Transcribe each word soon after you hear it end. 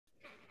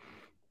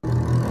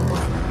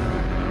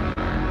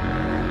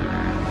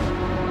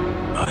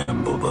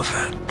Boba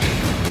Fett.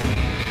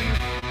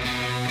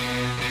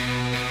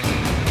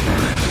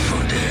 Left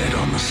for dead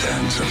on the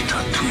sands of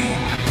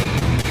Tatooine.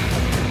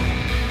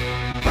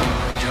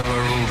 Never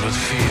ruled with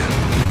fear.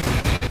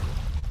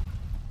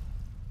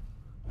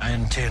 I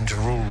intend to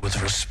rule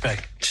with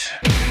respect.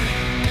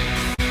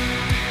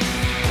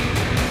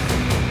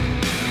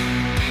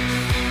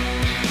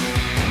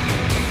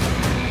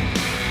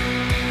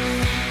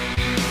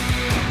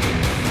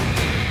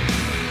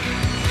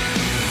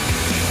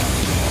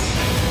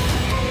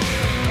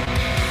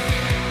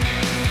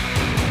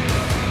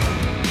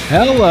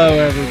 Hello,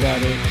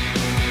 everybody.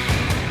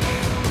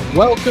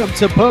 Welcome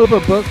to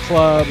Boba Book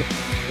Club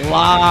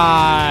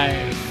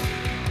live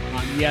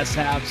on Yes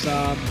Have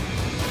Some.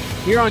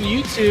 Here on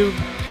YouTube,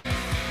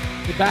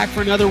 we're back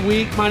for another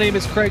week. My name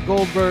is Craig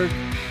Goldberg.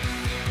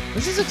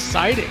 This is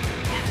exciting.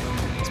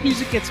 This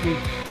music gets me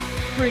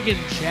friggin'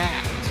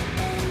 jacked.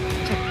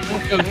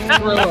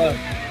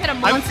 Had a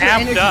monster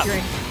energy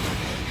drink.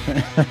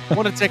 I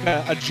want to take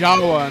a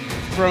Jawa and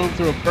throw him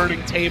through a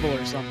burning table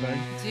or something.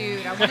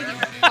 Dude, I want to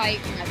get a fight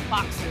in that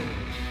boxer.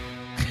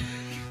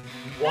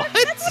 What?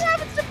 That's what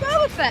happens to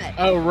Boba Fett.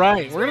 Oh,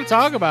 right. We're going to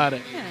talk about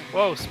it.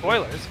 Whoa,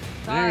 spoilers.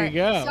 There you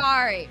go.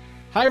 Sorry.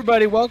 Hi,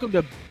 everybody. Welcome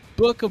to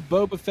Book of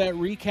Boba Fett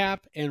recap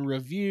and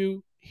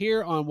review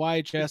here on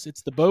YHS.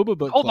 It's the Boba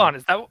Book Hold Club. on,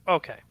 is that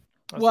okay?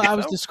 Well, I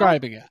was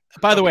describing it.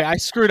 By the way, I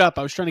screwed up.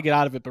 I was trying to get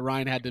out of it, but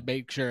Ryan had to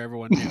make sure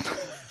everyone knew.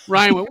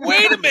 Ryan went,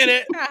 wait a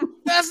minute.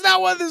 That's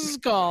not what this is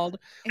called.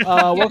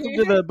 Welcome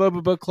to the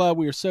Boba Book Club.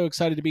 We are so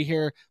excited to be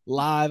here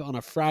live on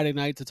a Friday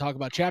night to talk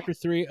about Chapter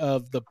 3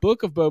 of the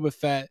Book of Boba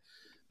Fett,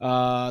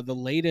 the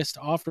latest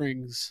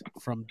offerings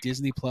from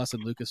Disney Plus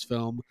and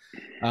Lucasfilm.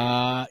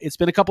 It's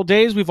been a couple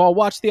days. We've all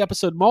watched the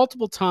episode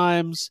multiple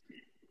times.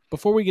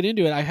 Before we get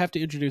into it, I have to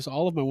introduce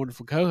all of my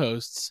wonderful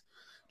co-hosts.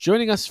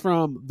 Joining us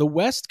from the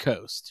West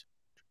Coast,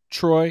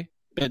 Troy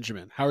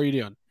Benjamin. How are you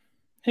doing?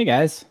 Hey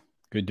guys,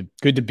 good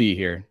to be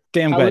here.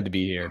 Damn glad to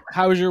be here.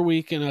 How was your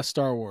week in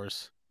Star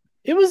Wars?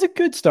 It was a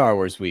good Star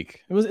Wars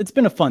week. It's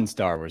been a fun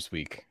Star Wars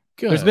week.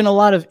 Good. There's been a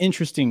lot of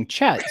interesting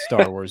chat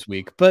Star Wars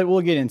week, but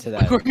we'll get into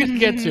that. We're gonna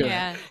get to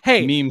it.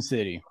 Hey, Meme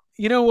City.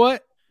 You know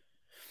what?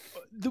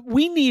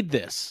 We need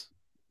this.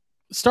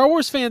 Star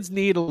Wars fans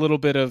need a little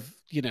bit of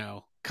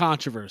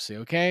controversy.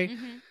 Okay,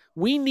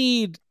 we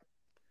need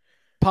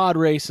pod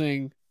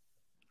racing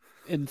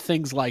and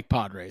things like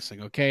pod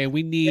racing. Okay,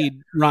 we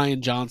need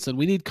Ryan Johnson.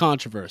 We need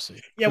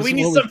controversy. Yeah, we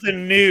need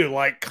something new,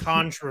 like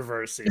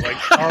controversy, like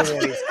Star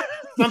Wars.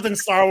 Something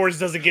Star Wars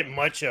doesn't get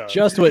much of.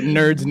 Just what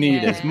nerds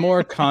need is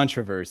more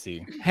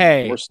controversy.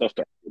 Hey, more stuff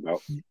to talk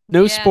about.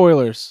 No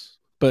spoilers,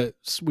 but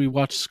we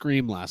watched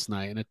Scream last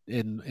night,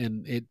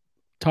 and it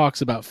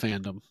talks about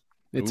fandom.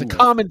 It's a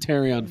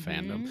commentary on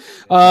fandom.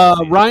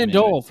 Ryan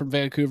Dole from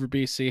Vancouver,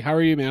 BC. How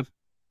are you, man?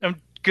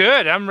 I'm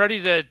good. I'm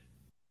ready to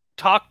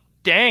talk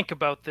dank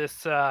about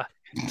this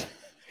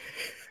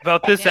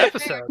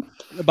episode.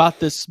 About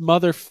this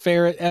mother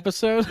ferret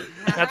episode?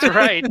 That's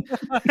right.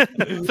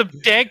 Some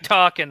dank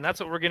talking.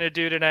 That's what we're going to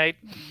do tonight.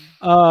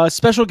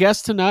 Special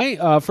guest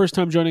tonight, first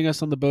time joining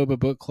us on the Boba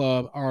Book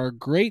Club, our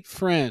great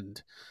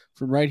friend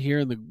from right here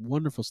in the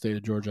wonderful state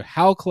of Georgia,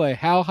 Hal Clay.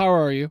 Hal, how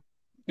are you?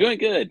 Doing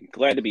good.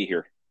 Glad to be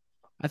here.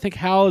 I think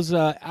Hal is,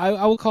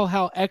 I will call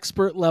Hal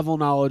expert level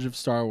knowledge of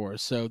Star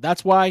Wars. So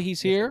that's why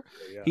he's here.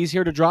 Yeah. He's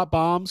here to drop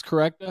bombs,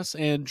 correct us,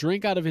 and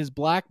drink out of his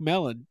black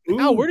melon.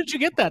 Hal, where did you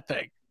get that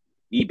thing?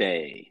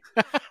 eBay.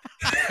 I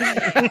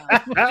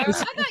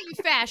thought you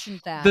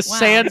fashioned that. The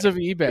sands of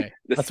eBay.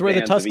 That's where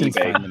the Tuscans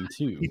find them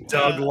too. He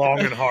dug long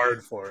and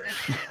hard for it.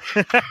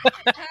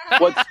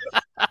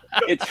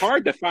 It's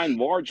hard to find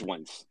large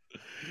ones.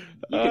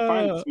 You can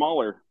find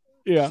smaller.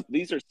 Yeah.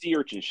 These are sea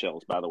urchin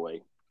shells, by the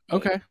way.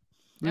 Okay.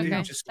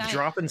 Just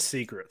dropping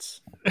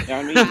secrets.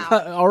 I mean,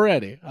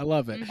 already. I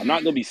love it. I'm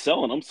not going to be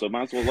selling them, so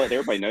might as well let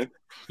everybody know.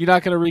 You're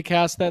not going to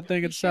recast that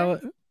thing and sell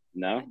it?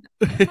 No.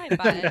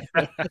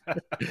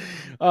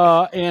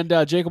 And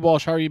Jacob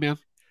Walsh, how are you, man?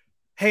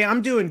 Hey,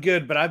 I'm doing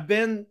good, but I've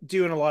been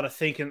doing a lot of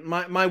thinking.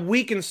 My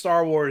week in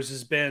Star Wars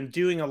has been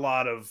doing a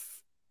lot of,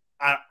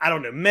 I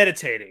don't know,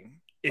 meditating,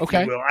 if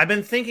you will. I've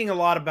been thinking a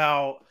lot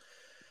about,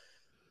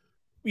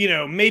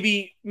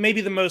 maybe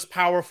the most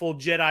powerful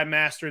Jedi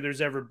Master there's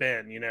ever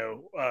been,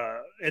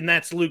 and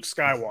that's Luke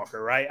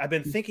Skywalker, right? I've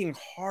been thinking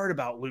hard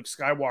about Luke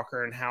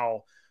Skywalker and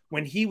how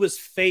when he was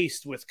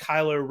faced with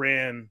Kylo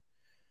Ren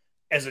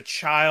as a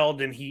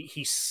child and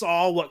he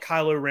saw what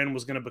Kylo Ren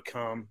was going to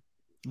become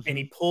and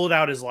he pulled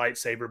out his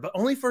lightsaber, but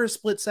only for a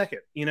split second,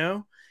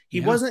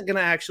 he wasn't going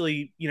to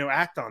actually,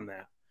 act on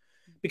that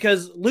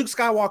because Luke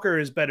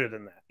Skywalker is better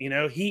than that.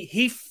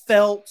 He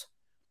felt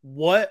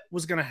what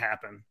was going to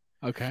happen.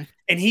 Okay.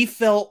 And he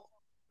felt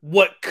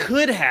what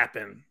could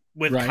happen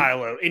with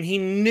Kylo. And he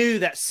knew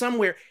that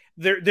somewhere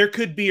there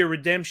could be a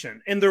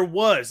redemption. And there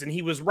was. And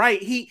he was right.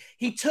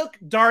 He took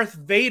Darth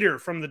Vader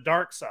from the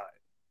dark side.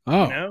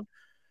 Oh.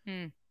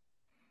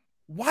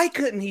 Why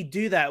couldn't he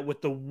do that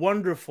with the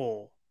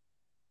wonderful,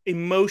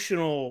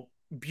 emotional,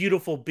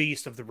 beautiful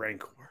beast of the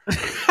Rancor?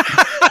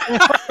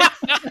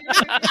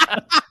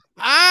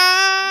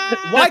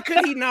 Why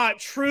could he not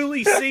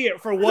truly see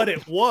it for what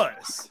it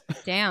was?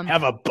 Damn.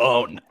 Have a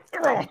bone.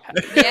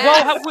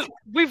 Yeah. Well,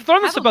 we've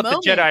learned this Have a about the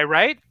moment. Jedi,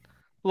 right?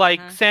 Like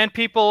Uh-huh. Sand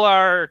People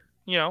are,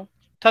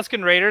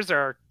 Tusken Raiders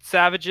are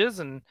savages,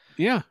 and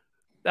Yeah.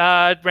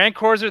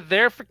 Rancors are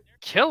there for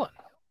killing.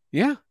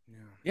 Yeah.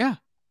 Yeah.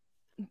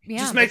 Yeah,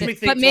 Just makes me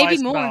think but maybe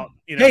twice more. about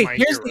Hey, my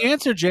here's hero. the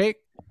answer, Jake.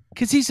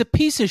 Because he's a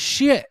piece of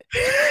shit.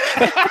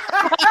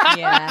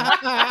 Yeah.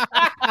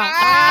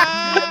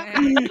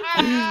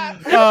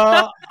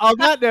 On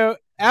that note,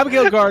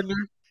 Abigail Gardner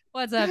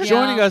What's up,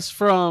 joining y'all? us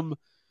from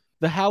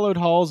the hallowed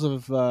halls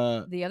of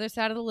The other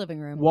side of the living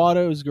room.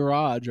 Watto's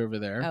garage over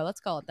there. Oh, let's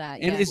call it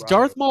that. And yeah. is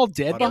Darth Maul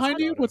dead Watto's behind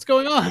you? Grotto. What's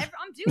going on?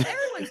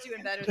 Everyone's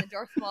doing better than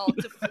Darth Maul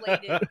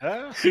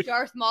deflated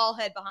Darth Maul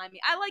head behind me.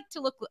 I like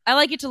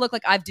it to look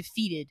like I've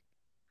defeated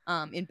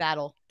in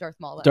battle Darth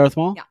Maul. though. Darth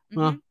Maul? Yeah. Oh,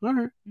 Mhm. all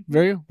right. Mhm.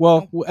 Very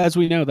well. As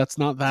we know, that's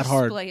not that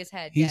hard. Display his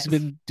head. He's yes.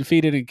 been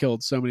defeated and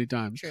killed so many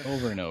times. True.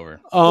 Over and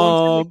over.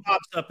 Well, he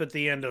pops up at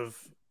the end of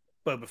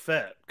Boba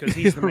Fett because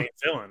he's the main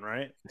villain,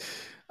 right?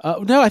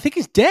 No, I think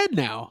he's dead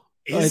now.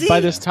 Is by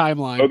he? this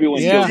timeline.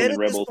 Obi-Wan Yeah. kills Dead him. at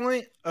Rebels. this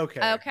point?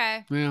 Okay.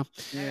 Okay. Yeah.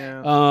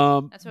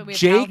 Yeah. That's why we have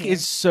Jake Hal here.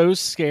 is so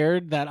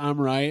scared that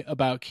I'm right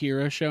about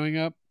Kira showing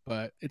up,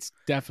 but it's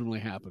definitely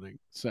happening.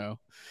 So,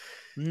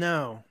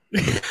 No,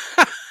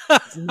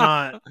 it's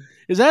not.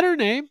 is that her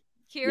name?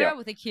 Kira Yeah.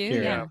 with a Q.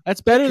 Kira. Yeah.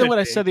 That's better than Could what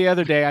I be. said the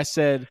other day. I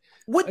said,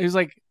 What? it was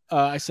like,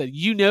 I said,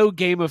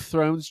 Game of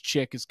Thrones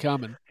chick is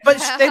coming. But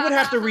they would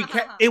have to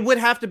recast. It would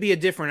have to be a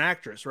different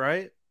actress,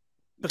 right?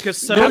 Because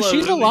Solo. No, she's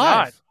Absolutely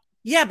alive. not.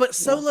 Yeah, but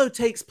Solo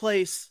takes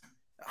place.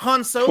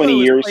 Han Solo 20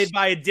 is years. played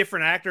by a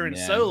different actor in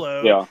Yeah.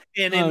 Solo, Yeah,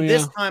 and in Oh,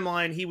 this yeah.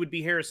 timeline, he would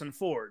be Harrison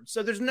Ford.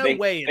 So there's no they,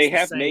 way it's they the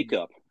have same.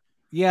 makeup.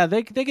 Yeah,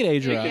 they could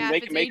age her Yeah, up. if They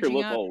it's can make her aging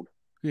look up. old.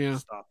 Yeah.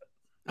 Stop it.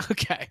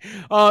 Okay.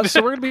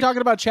 So we're going to be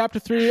talking about Chapter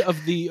 3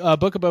 of the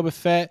Book of Boba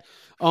Fett.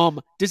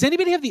 Does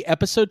anybody have the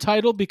episode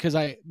title? Because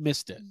I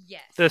missed it.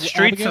 Yes. The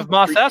streets Abigail? of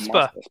Mos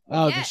Espa.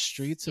 Oh, The Yes,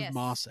 Streets of yes,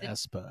 Mos the-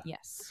 Espa.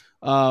 Yes.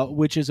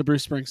 Which is a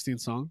Bruce Springsteen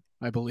song,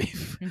 I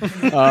believe.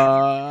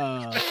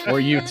 Or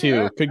you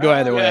too. Could go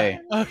either way.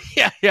 Oh,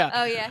 yeah.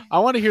 Oh yeah. I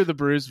want to hear the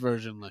Bruce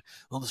version, like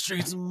on the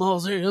streets of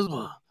Mos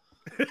Espa.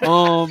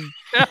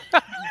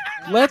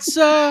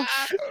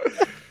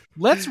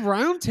 Let's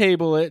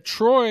roundtable it.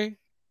 Troy,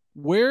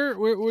 where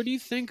do you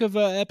think of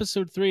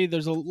episode 3?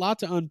 There's a lot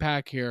to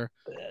unpack here.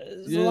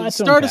 There's a lot to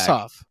Start us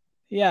unpack. off.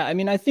 Yeah, I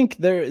mean, I think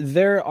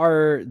there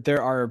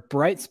are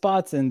bright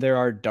spots and there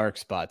are dark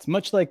spots.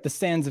 Much like the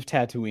sands of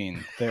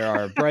Tatooine, there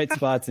are bright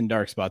spots and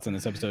dark spots in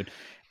this episode.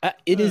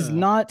 It is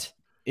not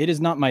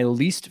my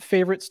least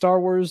favorite Star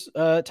Wars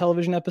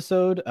television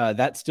episode.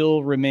 That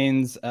still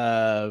remains.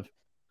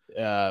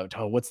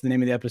 What's the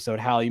name of the episode?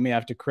 Hal, you may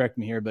have to correct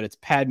me here, but it's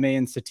Padme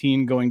and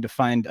Satine going to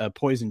find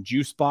poison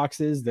juice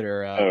boxes that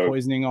are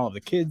poisoning all of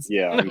the kids.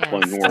 Yeah, in Yes.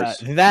 Clone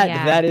Wars.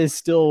 Yeah. That is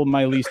still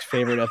my least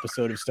favorite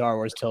episode of Star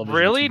Wars television.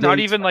 Really? to Not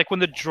date. even like when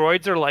the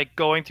droids are like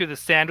going through the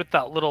sand with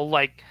that little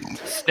like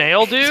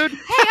snail dude? Hey,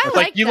 I Like,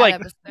 like you that like-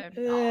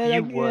 episode.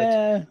 You would.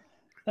 Yeah,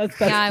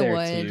 that's Yeah, I there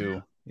would.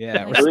 too.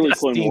 Yeah, or Early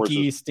Clone Wars is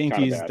kinda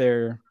Stinky's bad.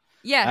 there.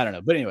 Yeah. I don't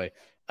know, but anyway,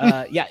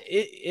 yeah,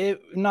 it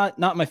not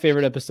my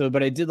favorite episode,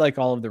 but I did like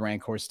all of the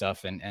Rancor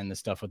stuff and the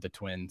stuff with the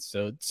twins.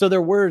 So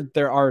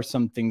there are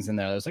some things in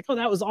there. I was like, oh,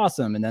 that was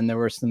awesome, and then there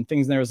were some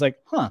things in there. I was like,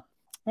 huh,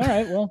 all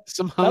right, well,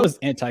 Somehow. that was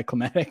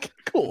anticlimactic.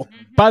 Cool.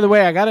 By the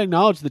way, I got to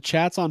acknowledge the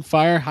chat's on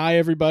fire. Hi,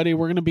 everybody.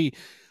 We're going to be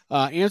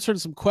answering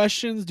some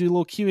questions, do a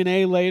little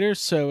Q&A later.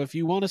 So if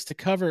you want us to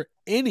cover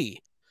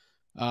any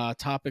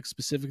topic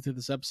specific to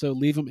this episode,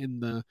 leave them in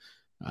the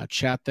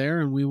chat there,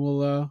 and we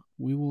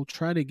will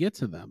try to get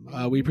to them.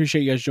 We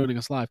appreciate you guys joining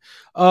us live.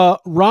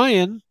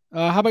 Ryan,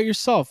 how about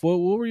yourself? What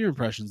were your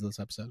impressions of this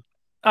episode?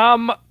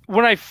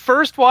 When I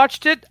first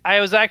watched it, I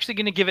was actually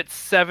going to give it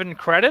 7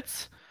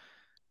 credits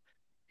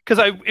because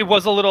it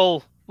was a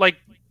little like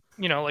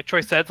Troy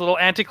said, it's a little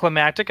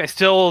anticlimactic. I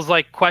still was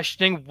like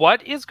questioning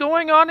what is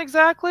going on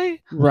exactly.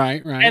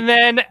 Right. And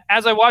then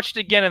as I watched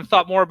it again and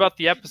thought more about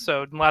the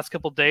episode in the last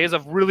couple of days,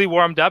 I've really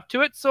warmed up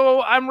to it.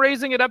 So I'm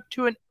raising it up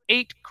to an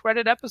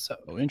 8-credit episode.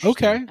 Oh,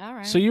 interesting. Okay. All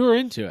right. So you were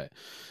into it.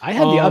 I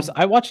had the Um, opposite.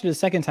 I watched it a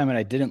second time and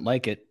I didn't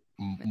like it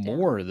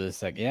more the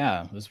second.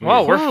 Yeah, it was weird.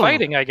 Well, we're Huh.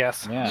 fighting, I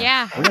guess.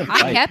 Yeah. We're gonna I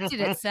fight. kept it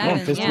at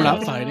 7. fist yeah. We're not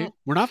Yeah. fighting.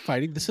 We're not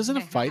fighting. This isn't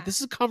a fight. This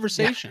is a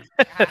conversation.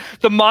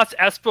 The Mos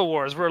Espa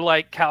Wars were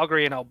like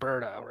Calgary and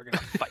Alberta. We're going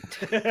to fight.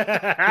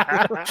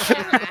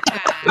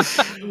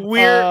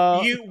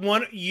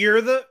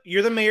 You're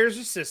the mayor's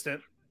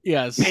assistant,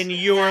 Yes. and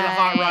you're the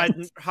Right.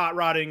 hot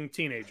rodding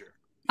teenager.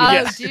 Oh,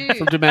 Yes. dude.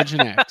 From Dimension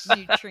X.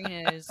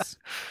 Neutrinos.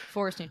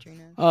 Force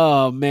neutrinos.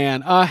 Oh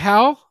man,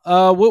 Hal,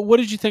 what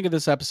did you think of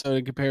this episode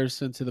in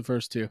comparison to the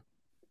first two?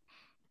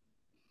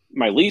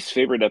 My least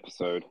favorite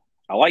episode.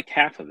 I liked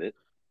half of it.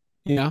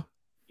 Yeah,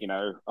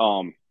 The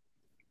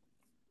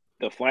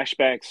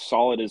flashbacks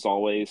solid as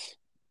always,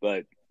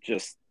 but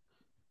just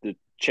the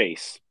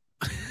chase.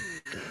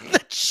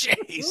 the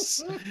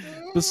chase,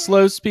 the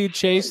slow speed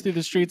chase through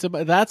the streets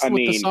of—that's I what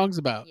the mean- song's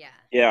about. Yeah.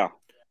 Yeah,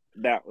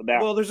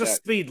 Well, there's a that-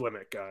 speed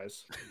limit,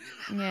 guys.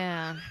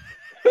 Yeah.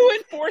 Who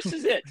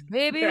enforces it?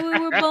 Baby, we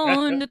were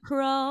born to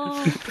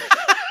crawl.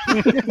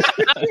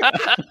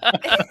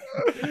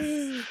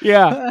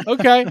 Yeah.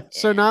 Okay.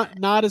 So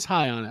not as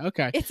high on it.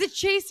 Okay. It's a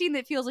chase scene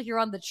that feels like you're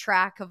on the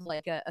track of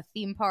like a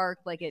theme park,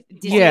 like it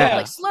Disney, Yeah.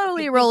 like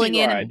slowly Disney rolling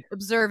in ride. and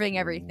observing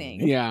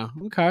everything. Yeah.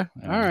 Okay.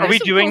 All Are right. we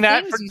some doing cool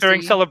that things you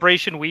during see.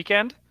 Celebration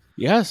Weekend?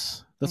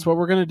 Yes. That's what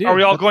we're gonna do. Are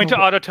we all That's going to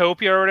what-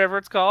 Autotopia or whatever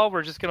it's called?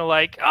 We're just gonna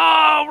like,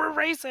 oh, we're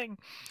racing.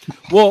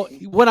 Well,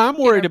 what I'm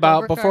worried our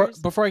about bumper cars.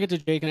 before I get to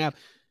Jake and Ab,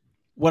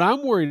 what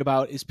I'm worried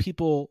about is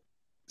people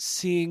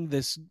seeing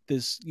this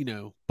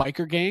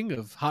biker gang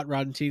of hot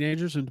rodding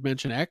teenagers in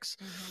Dimension X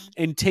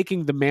and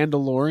taking the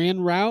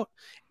Mandalorian route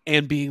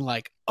and being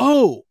like,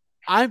 oh,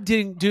 I'm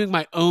doing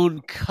my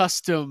own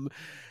custom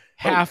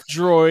half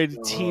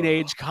droid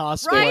teenage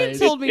cosplay. Ryan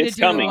told me to It's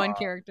do the coming. one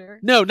character.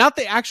 No, not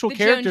the actual The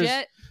Joan characters,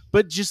 Jett.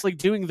 but just like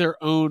doing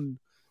their own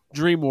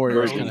Dream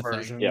Warriors Their kind own of thing.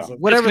 versions Yeah. of-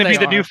 Whatever It's gonna they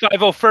be the new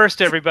are.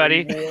 501st,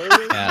 everybody.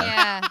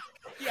 Yeah.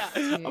 Yeah.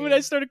 I mean, I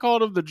started calling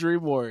them the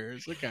Dream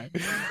Warriors. Okay.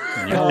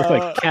 You all look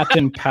like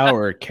Captain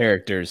Power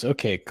characters.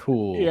 Okay,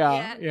 cool.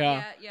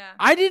 Yeah.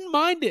 I didn't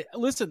mind it.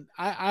 Listen,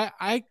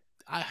 I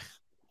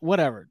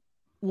whatever.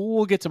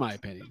 We'll get to my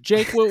opinion.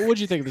 Jake, what'd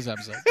you think of this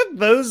episode?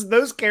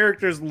 those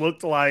characters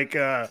looked like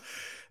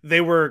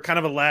they were kind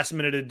of a last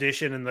minute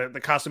addition, and the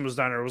costume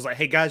designer was like,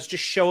 "Hey guys,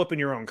 just show up in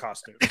your own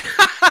costume.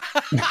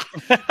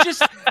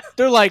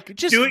 They're like,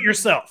 just Do it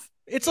yourself."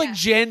 It's like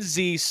Gen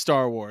Z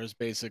Star Wars,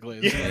 basically.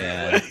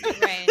 Yeah.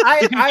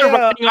 Right. They're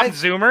running on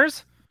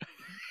Zoomers.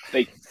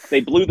 They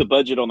blew the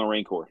budget on the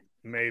Rancor.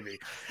 Maybe.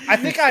 I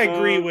think I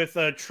agree with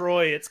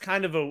Troy. It's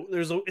kind of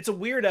it's a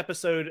weird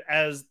episode,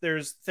 as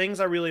there's things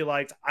I really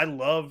liked. I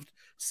loved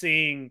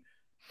seeing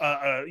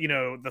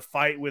the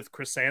fight with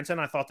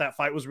Chrysanthemum. I thought that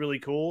fight was really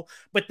cool.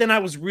 But then I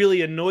was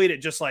really annoyed at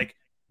just like,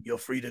 "You're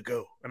free to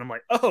go." And I'm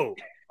like, "Oh,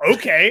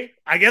 okay.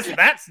 I guess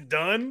that's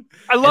done."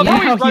 I love And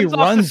how he how he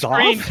runs off the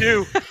runs screen off?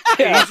 too.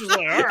 Yeah. He's just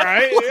like, "All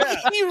right, yeah."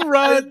 He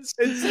runs.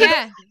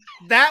 Yeah.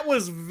 That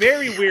was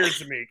very weird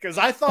to me, because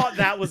I thought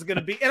that was going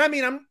to be, and I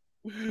mean,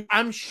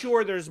 I'm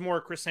sure there's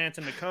more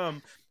Chrysanthemum to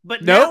come,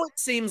 but Nope. now it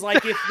seems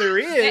like if there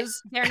is,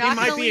 They're he not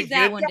might going to be a leave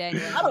that good one, guy.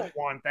 Daniel. I don't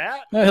want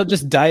that. No, he'll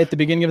just die at the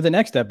beginning of the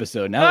next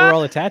episode. Now we're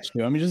all attached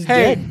to him. He's just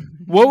Hey, dead.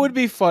 what would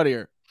be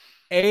funnier?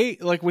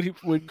 Like when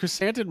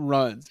Chrysanthemum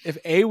runs, if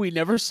A, we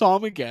never saw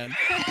him again,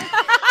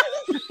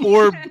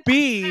 or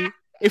B,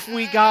 if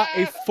we got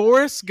a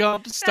Forrest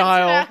Gump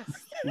style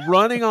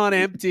running on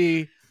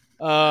empty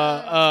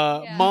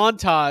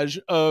montage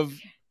of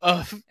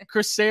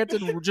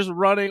Chrysanthemum just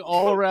running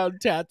all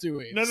around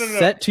Tatooine. No.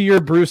 Set to your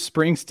Bruce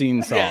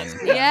Springsteen song.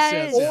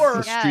 Yes. Or-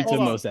 The Streets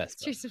Hold of on. Mos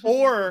Espa.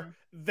 Or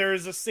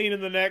there's a scene in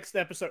the next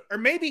episode, or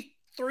maybe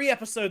 3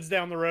 episodes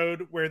down the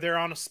road, where they're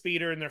on a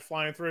speeder and they're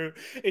flying through.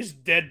 His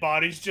dead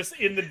body's just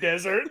in the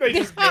desert. They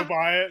just go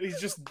by it. He's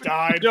just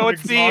died No, from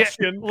it's the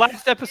exhaustion.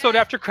 last episode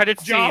after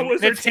credits scene.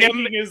 Jawas are It's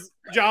him.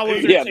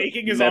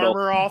 taking his metal.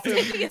 armor off him.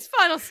 Taking his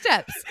final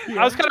steps.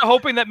 I was kind of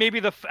hoping that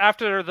maybe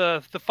after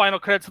the final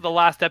credits of the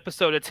last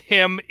episode, it's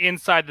him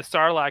inside the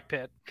Sarlacc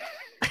pit.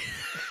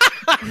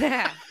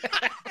 Yeah.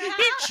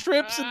 He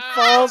trips and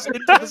falls into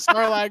the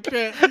Sarlacc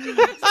pit.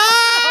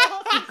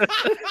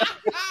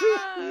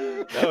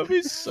 That would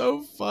be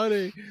so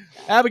funny.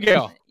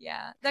 Abigail.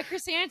 Yeah, that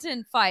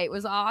Chrysanthemum fight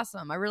was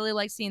awesome. I really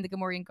like seeing the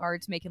Gamorrean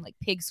guards making like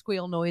pig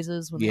squeal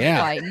noises when Yeah.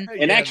 they're fighting.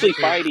 And actually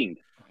fighting.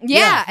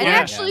 Yeah, and yeah.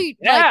 actually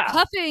Yeah. like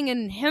cuffing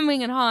and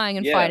hemming and hawing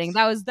and Yes. fighting.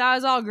 That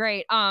was all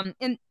great. And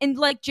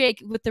like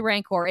Jake with the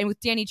Rancor and with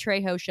Danny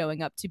Trejo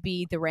showing up to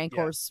be the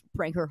Rancor's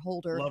Rancor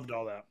holder. Loved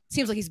all that.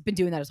 Seems like he's been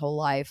doing that his whole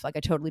life. Like I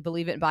totally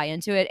believe it and buy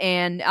into it.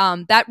 And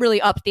that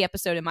really upped the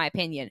episode in my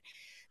opinion.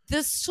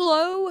 The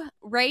slow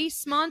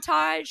race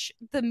montage,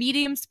 the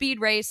medium speed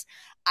race,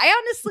 I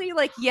honestly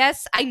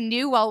yes, I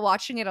knew while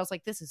watching it, I was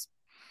like, this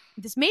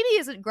maybe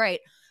isn't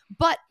great,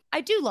 but I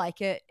do like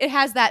it. It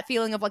has that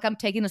feeling of like I'm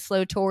taking a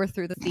slow tour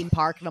through the theme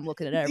park and I'm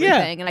looking at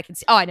everything and I can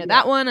see, I know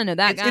that one, I know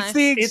that guy. It's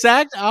the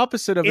exact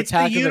opposite of It's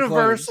Attack the of the Clones.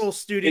 Universal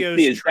Studios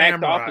It's the tram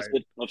exact ride.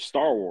 opposite of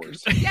Star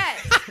Wars.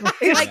 Yes.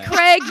 Like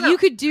Craig, you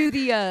could do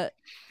the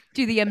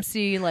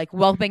MC like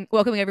welcoming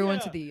everyone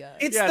to the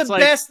It's Yeah, the it's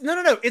like- best.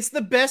 No. It's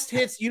the best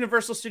hits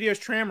Universal Studios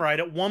tram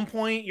ride. At one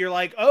point, you're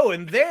like, "Oh,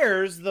 and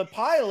there's the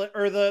pilot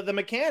or the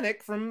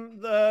mechanic from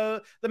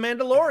the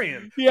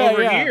Mandalorian." Yeah,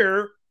 Over yeah.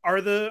 here are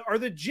the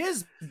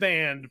Jizz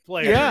band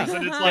players, Yeah.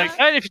 and it's like,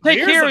 And if you take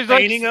here's here, a it's like,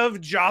 painting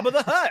of Jabba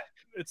the Hutt.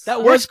 It's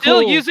That we're was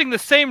still cool. using the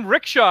same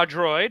rickshaw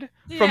droid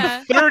from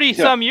Yeah. 30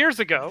 some years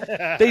ago.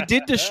 They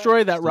did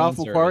destroy that Still Ralph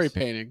in McQuarrie service.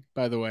 painting,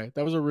 by the way.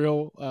 That was a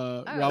real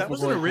Ralph that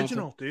was an McQuarrie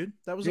original, dude.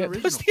 That was Yeah, an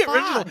that was original. the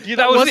original. Fuck. Yeah,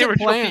 that was the wasn't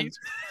original planned. piece.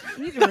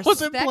 You need to That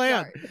wasn't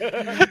respect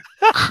planned.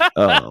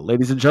 art.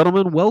 Ladies and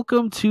gentlemen,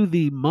 welcome to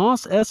the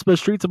Mos Espa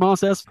Streets of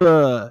Mos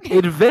Espa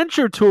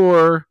Adventure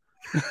Tour.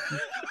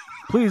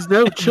 Please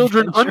note,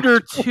 children under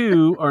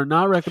 2 are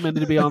not recommended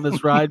to be on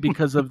this ride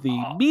because of the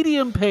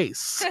medium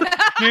pace.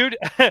 Dude,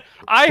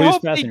 I Please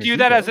hope they fasten do your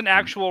that seatbelt. as an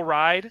actual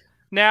ride.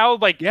 now,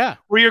 like Yeah.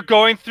 where you're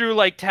going through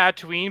like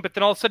Tatooine, but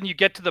then all of a sudden you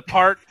get to the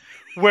part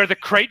where the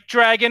crate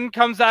dragon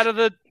comes out of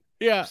the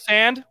Yeah.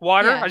 sand,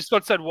 water. Yeah. I just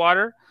thought it said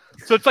water.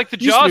 So it's like the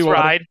Used to be Jaws water.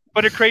 ride,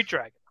 but a crate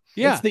dragon.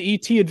 Yeah. It's the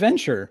ET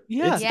adventure.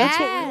 Yeah, It's- that's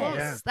what we Yes, want.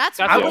 Yeah. that's That's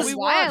what what was we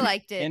why I want.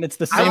 liked it. and it's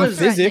the I same was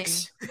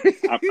physics.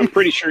 I'm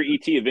pretty sure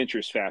ET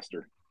Adventure's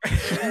faster.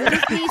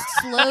 Movie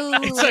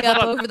slowly It's like, up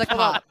hold on, over the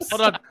hold on, cops.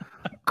 Hold on.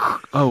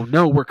 Oh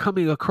no, we're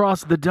coming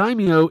across the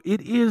daimyo.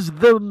 It is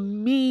the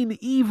mean,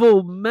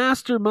 evil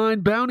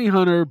mastermind bounty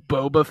hunter,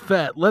 Boba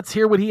Fett. Let's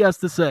hear what he has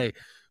to say.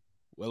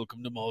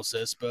 Welcome to Mos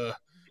Espa.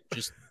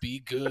 Just be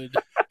good.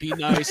 Be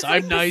nice.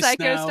 I'm nice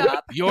Psycho now.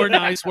 stop. You're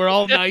nice. We're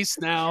all nice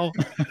now.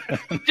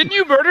 Didn't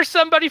you murder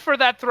somebody for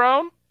that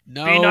throne?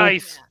 No. Be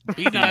nice.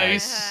 Be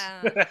nice.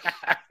 Yeah.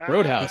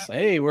 Roadhouse.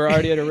 Hey, we're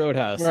already at a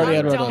roadhouse. We're already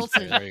I'm at Roadhouse.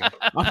 Dalton. There you go.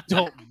 I'm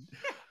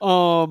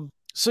Dalton.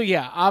 So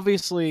yeah,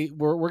 obviously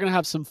we're gonna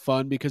have some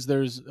fun because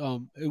there's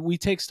we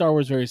take Star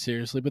Wars very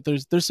seriously, but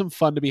there's some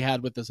fun to be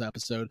had with this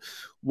episode.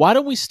 Why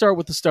don't we start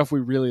with the stuff we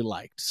really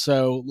liked?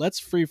 So let's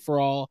free for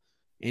all.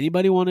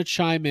 Anybody want to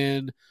chime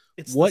in?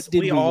 What did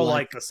we we all like?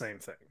 like the same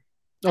thing?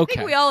 I Okay,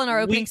 think we all in our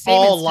opening We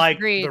statements all like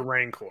agreed. the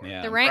Rancor.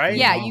 Yeah. The rank, right?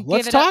 yeah, you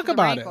let's give it up talk to the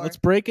about it. Rancor. Let's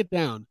break it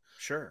down.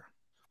 Sure.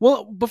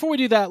 Well, before we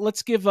do that,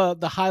 let's give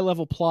the high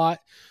level plot.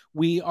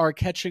 We are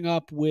catching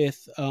up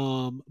with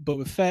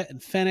Boba Fett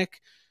and Fennec.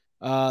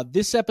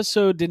 This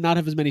episode did not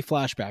have as many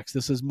flashbacks.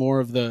 This is more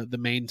of the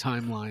main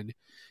timeline,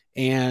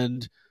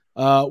 and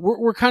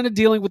we're kind of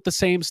dealing with the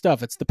same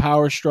stuff. It's the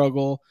power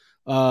struggle.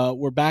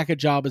 We're back at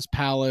Jabba's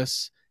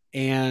palace,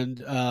 and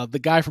the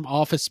guy from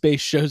Office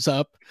Space shows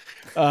up.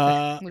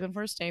 Looking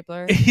for a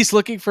stapler. He's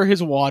looking for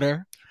his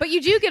water. But you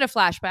do get a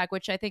flashback,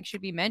 which I think should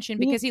be mentioned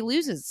because he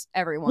loses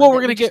everyone. Well, that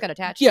we're gonna we just get got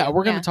attached. yeah, to.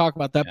 we're gonna talk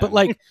about that. But Yeah.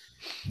 like,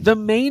 the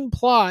main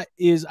plot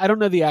is I don't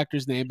know the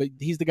actor's name, but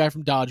he's the guy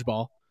from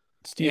Dodgeball.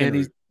 Steven And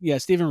he's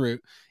Root. Stephen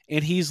Root,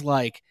 and he's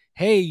like,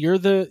 hey, you're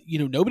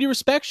nobody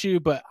respects you,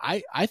 but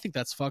I think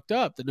that's fucked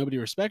up that nobody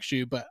respects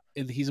you. But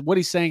and he's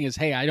saying is,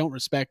 hey, I don't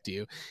respect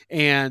you.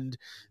 And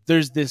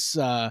there's this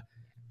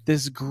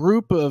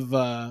group of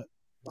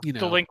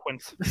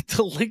Delinquents.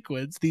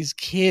 delinquents, these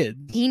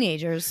kids.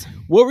 Teenagers.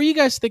 What were you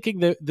guys thinking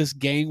that this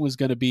gang was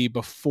going to be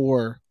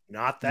before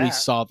Not that. we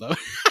saw them?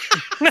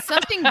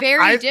 Something very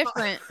I-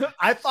 different.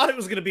 I thought it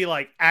was going to be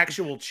like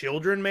actual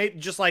children, maybe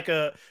just like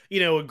a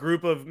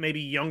group of maybe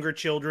younger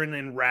children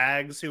in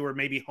rags who were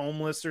maybe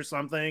homeless or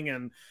something,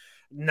 and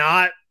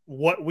not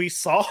what we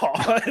saw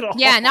at all.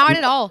 Yeah, not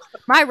at all.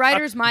 My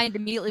writer's mind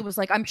immediately was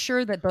like, I'm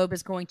sure that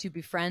Boba's going to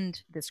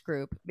befriend this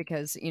group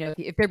because,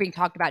 if they're being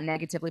talked about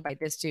negatively by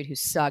this dude who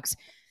sucks,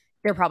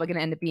 they're probably going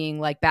to end up being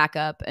like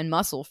backup and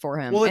muscle for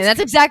him. Well, and it's-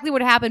 that's exactly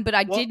what happened, but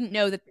I Well, didn't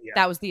know that yeah.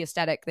 that was the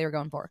aesthetic they were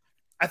going for.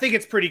 I think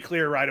it's pretty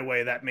clear right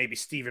away that maybe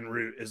Stephen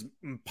Root is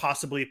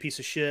possibly a piece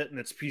of shit,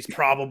 and he's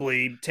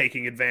probably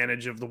taking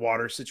advantage of the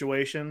water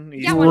situation.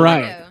 He's Yeah, a well,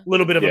 Right. yeah.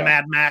 little bit of a Yeah.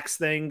 Mad Max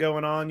thing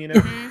going on,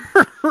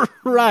 Mhm.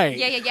 Right.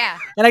 Yeah.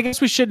 And I guess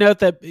we should note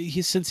that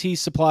since he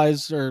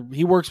supplies or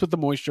he works with the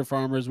moisture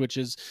farmers, which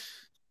is,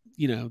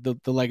 the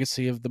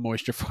legacy of the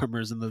moisture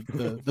farmers and the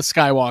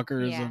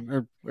Skywalkers Yeah.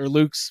 and, or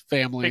Luke's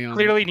family. They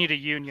clearly need a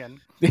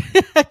union.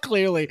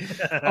 clearly.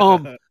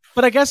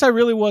 But I guess I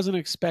really wasn't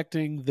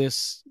expecting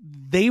this.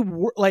 They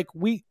were like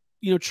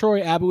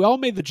Troy, Abby, we all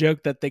made the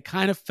joke that they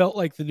kind of felt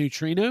like the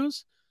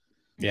neutrinos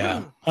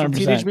Yeah. from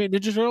Teenage 100%.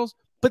 Mutant Ninja Turtles.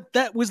 But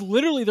that was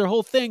literally their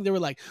whole thing. They were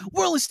like,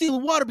 we're only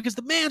stealing water because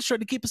the man's trying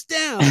to keep us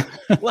down.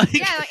 Like,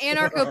 Yeah,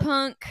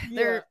 anarcho-punk.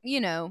 They're,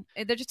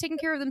 they're just taking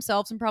care of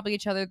themselves and probably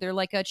each other. They're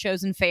like a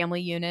chosen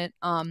family unit.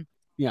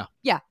 Yeah.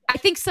 Yeah. I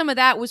think some of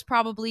that was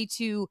probably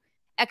to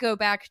echo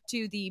back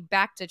to the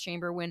Bacta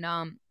chamber when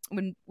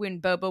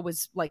Boba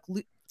was like,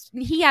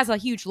 he has a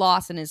huge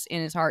loss in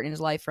his heart and his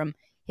life from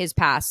his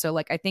past. So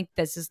like, I think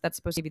that's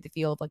supposed to be the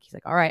feel of like, he's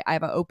like, all right, I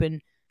have an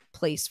open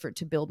place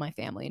to build my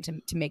family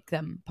and to make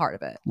them part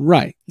of it.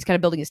 right. He's kind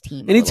of building his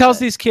team. And he tells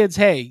these kids,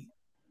 hey,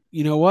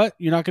 you know what?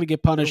 You're not going to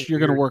get punished. You're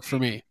going to Weird. work for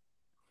me.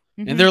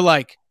 Mhm. And they're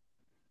like,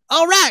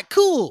 all right,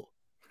 cool.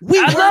 We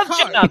I work love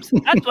hard. jobs.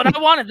 That's what I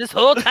wanted this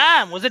whole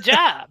time was a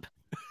job.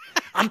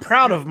 I'm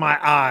proud of my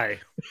eye.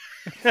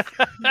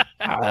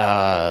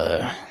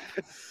 I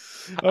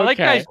like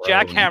Okay. nice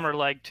jackhammer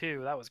leg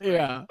too. That was great.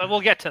 Yeah. But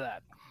we'll get to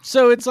that.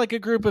 So it's like a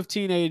group of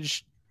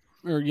teenage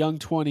or young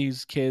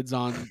 20s kids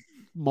on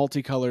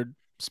multicolored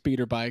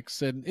speeder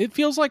bikes, and it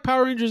feels like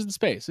Power Rangers in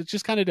space. It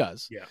just kind of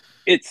does. Yeah.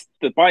 It's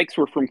the bikes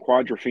were from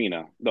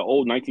Quadrophenia, the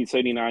old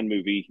 1979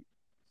 movie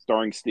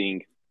starring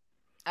Sting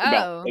Oh,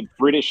 about a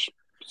British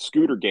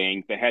scooter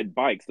gang that had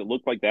bikes that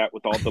looked like that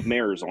with all the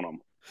mirrors on them.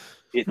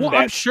 Well, I'm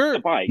That's sure. the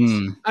bikes.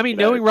 I mean,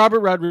 That- knowing Robert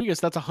Rodriguez,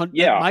 that's 100.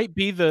 Yeah. That might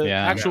be the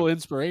Yeah. actual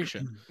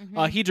inspiration.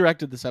 Mhm. He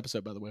directed this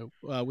episode, by the way,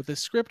 with a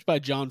script by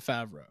Jon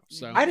Favreau.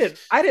 So I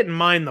didn't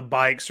mind the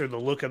bikes or the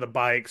look of the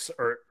bikes,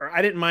 or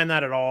I didn't mind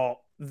that at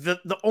all. The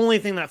only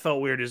thing that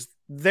felt weird is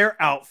their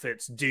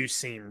outfits do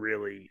seem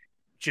really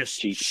just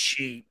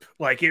cheap.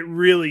 Like it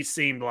really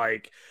seemed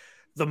like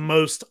the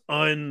most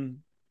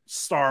un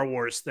Star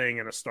Wars thing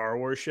in a Star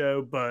Wars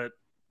show, but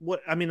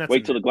What I mean, that's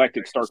Wait till the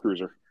Galactic Star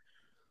Cruiser.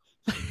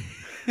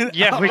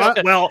 Yeah, we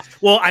well,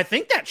 I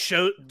think that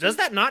does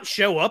that not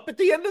show up at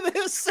the end of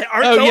this?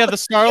 Oh yeah, the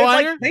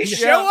Starliner. They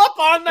show up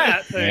on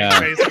that thing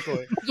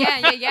basically.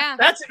 Yeah.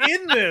 That's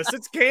in this.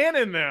 It's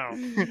canon now.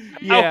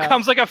 Yeah. Out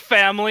comes like a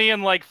family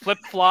in like flip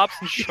flops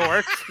and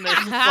shorts. And they're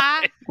just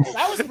like,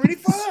 That was pretty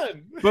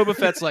fun. Boba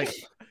Fett's like,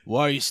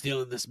 why are you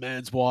stealing this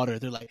man's water?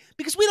 They're like,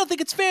 because we don't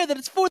think it's fair that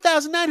it's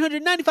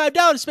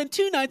 $4,995 to spend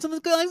 2 nights on the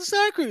Galactic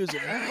Star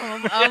Cruiser.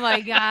 Oh my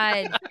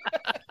god.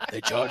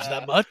 They charge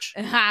that much?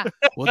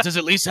 Well, does it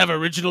at least have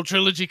original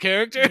trilogy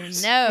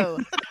characters? No.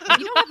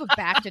 You don't have a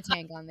Bacta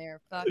tank on there.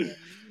 Fuck it. it's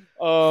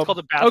called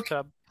a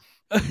bathtub.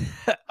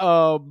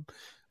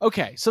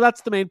 Okay, so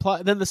that's the main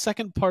plot. Then the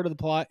second part of the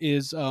plot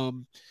is I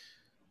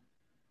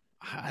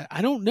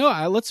don't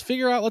know. Let's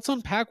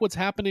unpack what's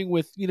happening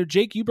with,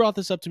 Jake, you brought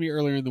this up to me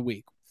earlier in the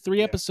week.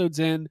 3 episodes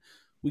in,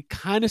 we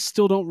kind of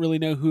still don't really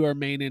know who our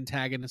main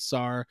antagonists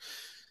are.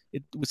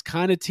 It was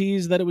kind of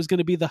teased that it was going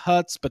to be the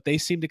Hutts, but they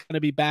seem to kind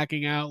of be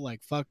backing out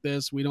like, fuck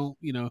this. We don't,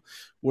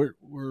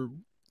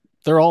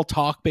 they're all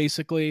talk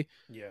basically.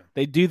 Yeah.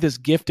 They do this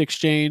gift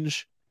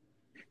exchange.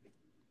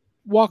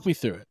 Walk me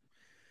through it.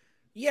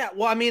 Yeah,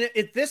 well, I mean,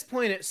 at this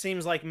point, it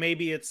seems like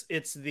maybe it's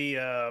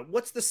the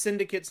what's the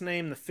syndicate's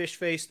name? The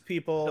fish-faced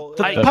people,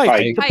 The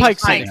Pike. Pike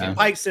Syndicate.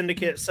 Pike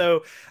Syndicate.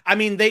 So, I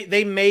mean,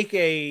 they make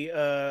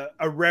a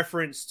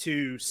reference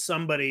to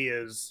somebody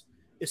is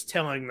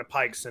telling the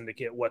Pike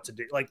Syndicate what to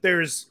do. Like,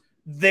 there's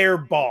their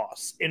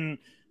boss, and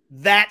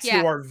that's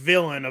who our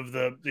villain of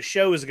the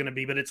show is going to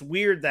be. But it's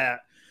weird that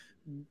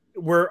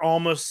we're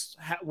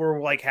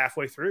like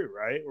halfway through,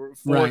 right?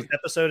 Fourth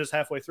episode is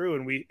halfway through,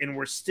 and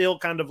we're still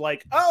kind of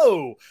like,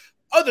 oh,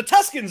 the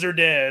Tuskens are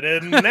dead,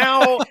 and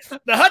now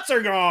the Hutts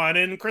are gone,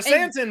 and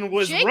Chrysanthemum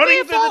was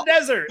running through the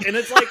desert, and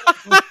it's like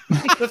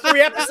the 3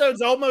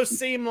 episodes almost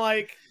seem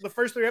like the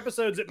first 3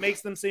 episodes. It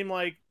makes them seem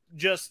like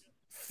just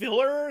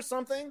filler or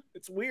something.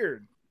 It's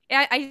weird.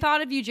 I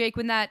thought of you, Jake,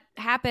 when that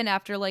happened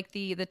after like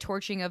the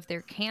torching of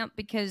their camp,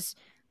 because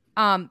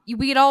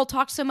we had all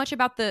talked so much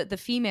about the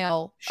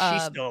female.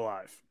 She's still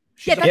alive.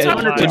 That's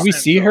what I'm Did we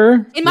see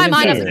her? in my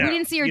mind. I was like, her. we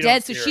didn't see her You don't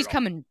dead, see so her she's at all.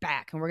 coming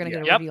back, and we're gonna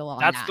get a Yep, reveal on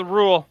that's that. the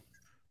rule.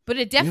 But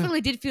it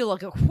definitely did feel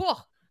like whoa.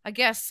 I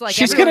guess like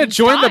she's gonna everyone's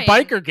join the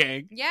dying. biker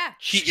gang. Yeah.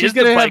 She's is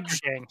the gonna have-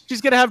 biker gang. She's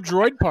gonna have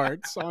droid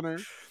parts on her.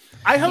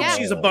 I hope Yeah.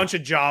 she's a bunch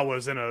of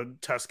Jawas in a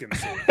Tusken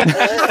suit.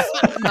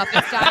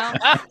 Muppet style.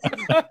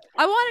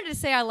 I wanted to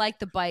say I like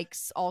the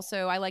bikes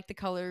also. I like the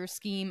color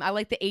scheme. I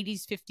like the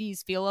 80s,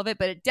 50s feel of it,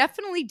 but it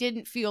definitely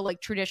didn't feel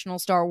like traditional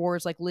Star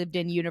Wars, like lived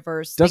in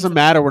universe. Doesn't things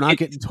matter. We're not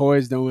getting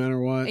toys no matter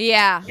what. like-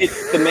 Yeah.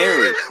 It's the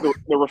mirrors,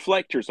 the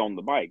reflectors on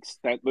the bikes.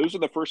 Those are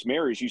the first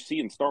mirrors you see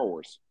in Star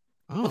Wars.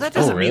 Oh, Well, that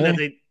doesn't mean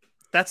really? that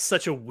that's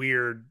such a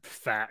weird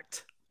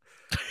fact.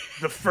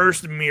 The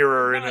first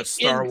mirror in a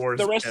Star Wars.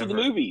 The rest of the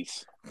ever.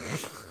 movies.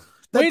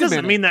 That Wait a doesn't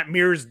minute. mean that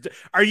mirrors.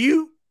 Are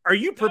you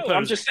No, proposing?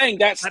 I'm just saying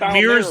that style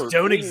mirrors mirror,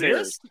 don't wing exist?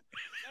 mirrors. No,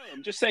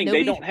 I'm just saying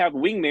Nobody- they don't have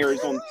wing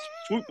mirrors on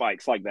swoop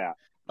bikes like that.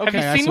 Okay,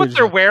 I Have you see seen what you're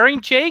they're saying. wearing,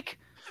 Jake?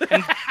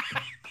 And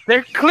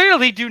they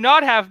clearly do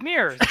not have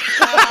mirrors.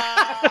 Come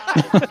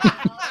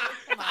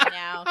on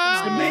now.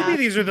 So maybe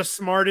these are the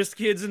smartest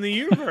kids in the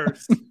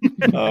universe.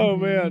 Oh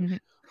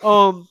man.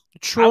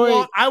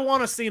 Troy. I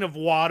want a scene of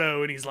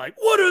Watto, and he's like,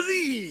 "What are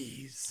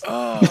these?"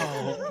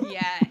 Oh.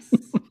 Yes.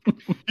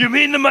 You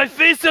mean that my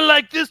face are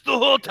like this the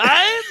whole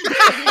time?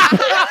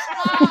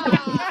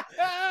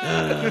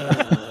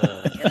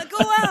 Gonna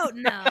go out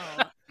now.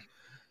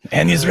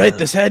 And he's right.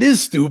 This hat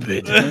is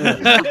stupid. Not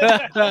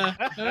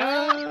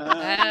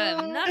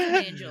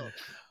an angel.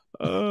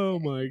 Oh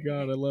my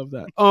god, I love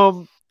that.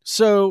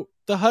 So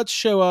the Hutts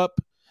show up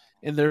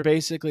and they're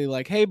basically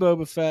like, "Hey,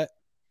 Boba Fett."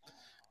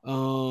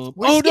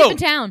 We're skipping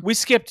town. We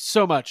skipped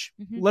so much.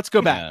 Mhm. Let's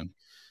go back. Yeah.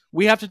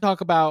 We have to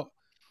talk about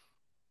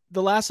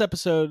the last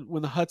episode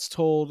when the Hutts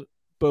told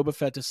Boba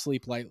Fett to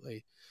sleep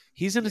lightly.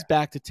 He's in his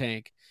back to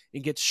tank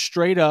and gets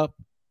straight up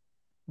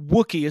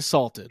Wookiee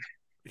assaulted.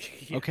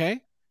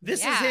 Okay? This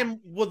is Yeah. him.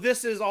 Well,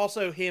 this is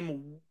also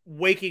him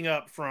waking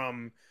up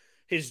from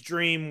his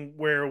dream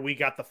where we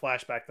got the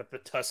flashback that the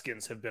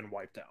Tuskens have been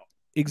wiped out.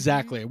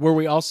 Exactly. Where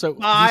we also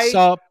I- we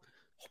saw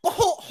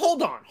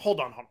Hold on.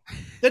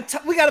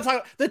 We got to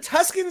talk. The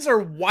Tuskens are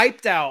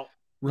wiped out.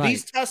 right.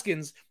 These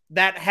Tuskens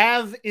that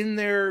have in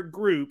their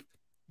group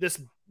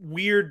this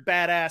weird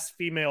badass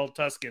female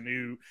Tusken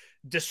who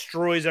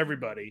destroys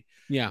everybody.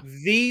 Yeah.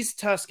 These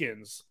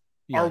Tuskens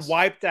Yes. are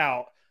wiped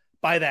out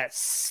by that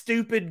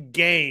stupid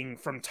gang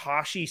from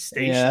Tashi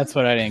Station. Yeah, that's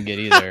what I didn't get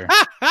either.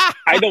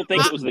 I don't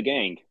think it was the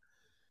gang.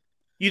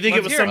 You think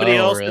it Let's was hear it. somebody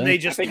Oh, else really? and they I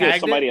just think it was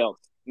tagged somebody it? else.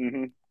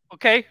 hmm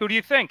Okay, who do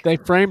you think? They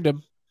framed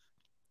him.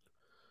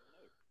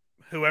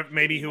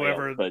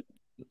 Whoever but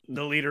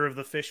the leader of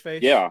the fish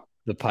face. yeah,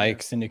 The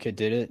Pike Syndicate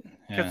did it.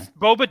 Because Yeah.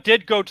 Boba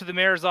did go to the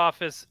mayor's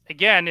office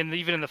again, and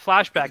even in the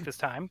flashback this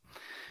time,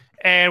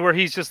 and where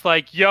he's just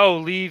like, "Yo,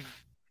 leave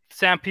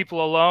Sam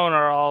people alone,"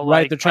 or all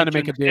Right, like, they're trying to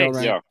punch make you a in the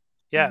deal, face. right?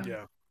 yeah.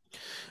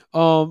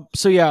 Yeah.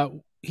 So yeah,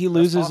 he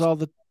loses awesome. all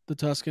the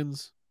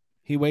Tuskens.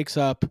 He wakes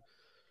up.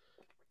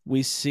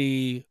 we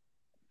see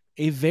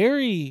a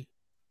very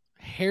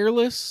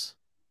hairless,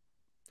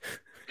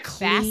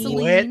 clean,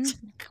 Vaseline.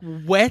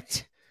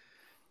 wet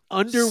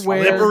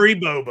underwear, Slippery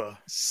Boba.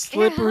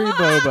 slippery Yeah.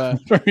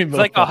 Boba. It's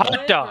like a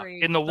hot dog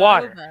Slippery in the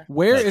water. boba.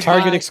 Where A is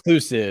Target my-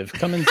 exclusive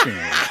coming soon.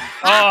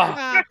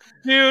 Oh,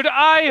 dude,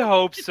 I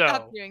hope so.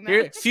 Stop doing that.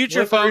 Here,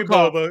 future Slippery phone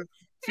call. Boba.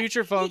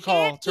 Future phone You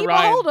call can't to keep a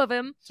Ryan. hold of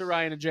him. To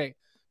Ryan and Jake.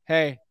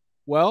 Hey,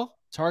 well,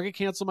 Target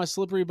canceled my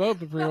slippery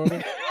Boba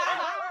pre-order.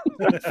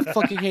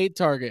 Fucking hate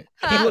Target.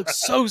 He looks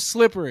so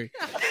slippery.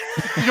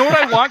 You know what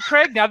I want,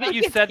 Craig? Now that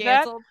you It's said that,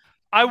 canceled.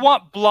 I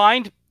want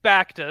blind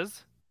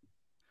Bactas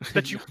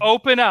that you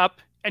open up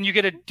and you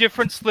get a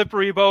different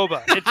slippery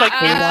Boba. It's like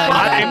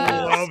I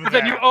love and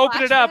then you that.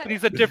 open it up and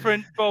he's a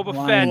different Boba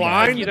Blind Fett,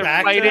 Blind like either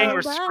Bacta? fighting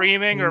or Boba?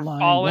 screaming or Blind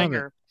falling Boba.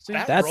 or See,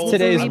 That That's rolls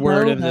today's over my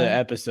word of Boba. the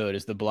episode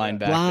is the blind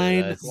back.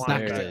 Blind That's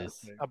Blind there Bacta. it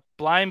is. a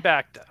blind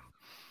Bacta.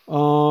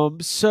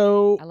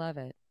 So I love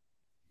it.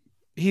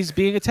 he's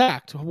being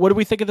attacked. What do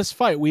we think of this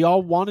fight? We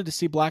all wanted to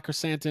see Black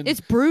Chrysanthemum.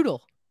 It's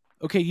brutal.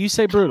 Okay, you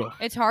say brutal.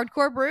 It's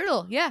hardcore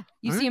brutal. Yeah,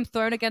 you All see right. him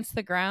thrown against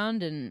the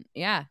ground, and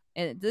yeah,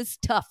 this is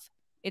tough.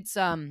 It's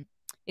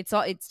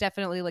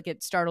definitely like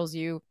it startles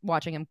you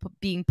watching him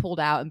being pulled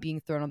out and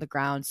being thrown on the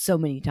ground so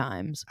many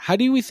times. How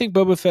do we think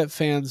Boba Fett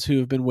fans who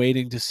have been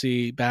waiting to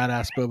see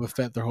badass Boba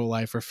Fett their whole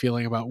life are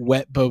feeling about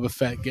wet Boba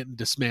Fett getting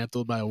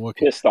dismantled by a Wookiee?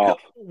 Pissed off.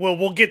 Well,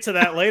 we'll get to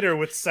that later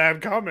with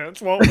sad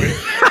comments, won't we?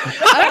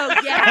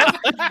 Oh yeah,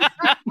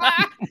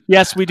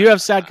 Yes, we do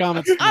have sad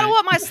comments. I don't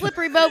want my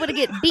slippery boba to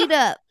get beat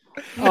up.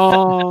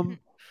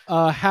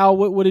 Hal,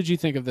 what did you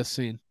think of this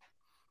scene?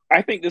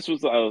 I think this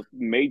was a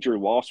major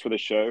loss for the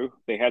show.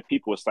 They had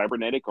people with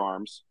cybernetic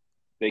arms.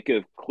 They could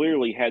have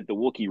clearly had the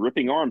Wookiee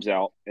ripping arms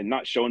out and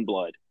not showing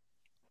blood.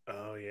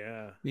 Oh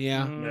yeah.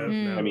 Yeah. No,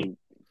 Mm. no. I mean,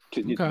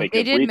 Okay. they They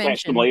could did reattach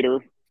mention- them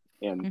later.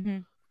 And hmm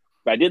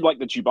but I did like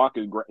the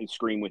Chewbacca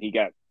scream when he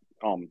got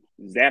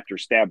zapped or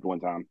stabbed one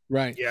time.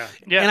 Right. yeah.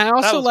 Yeah, And I that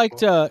also was liked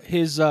cool.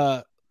 his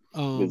The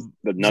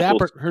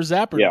knuckles.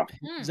 zapper Yeah.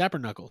 zapper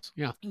knuckles.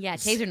 Yeah. Yeah,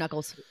 taser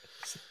knuckles.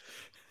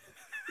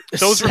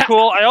 Those were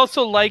cool. I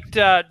also liked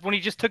when he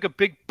just took a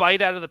big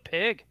bite out of the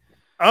pig,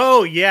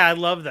 Oh yeah, I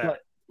love that.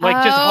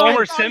 like just Oh. Homer I thought he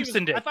was-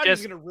 Simpson did. I thought he was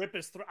Just, gonna rip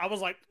his throat. I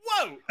was like,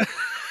 whoa.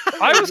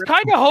 I was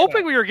kind of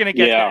hoping we were gonna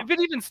get Yeah. that, but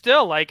even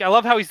still, like I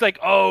love how he's like,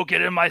 "Oh,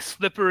 get in my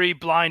slippery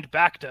blind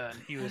Bacta," and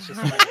he was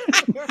just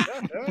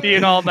like,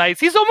 being all nice.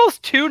 He's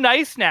almost too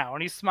nice now,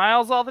 and he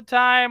smiles all the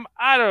time.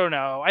 I don't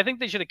know. I think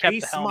they should have kept He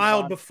the helmet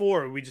smiled on.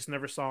 before. We just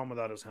never saw him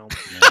without his helmet.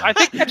 I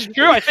think that's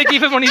true. I think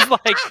even when he's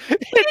like,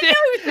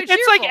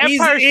 it's like cheerful. He's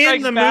Empire in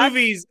Strikes the Back.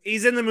 movies.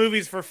 He's in the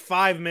movies for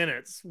 5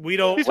 minutes. We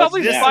don't. He's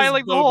probably this is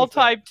smiling the Boba whole Fett.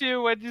 time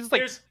too, and he's like,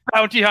 There's-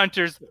 "Bounty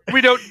hunters,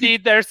 we don't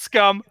need their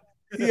scum."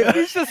 Yeah.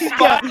 He's just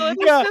smiling.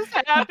 Yeah.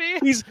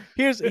 He's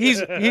just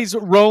happy. He's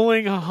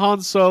rolling Han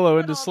Solo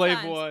into all Slave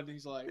times. One.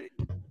 He's like,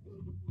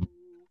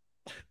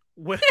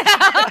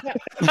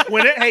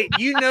 When, hey,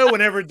 you know,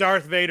 whenever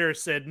Darth Vader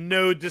said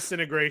no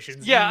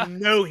disintegrations, Yeah. you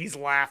know he's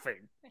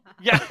laughing.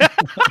 Yeah.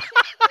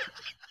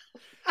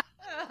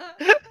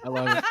 I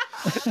love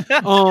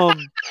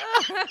it.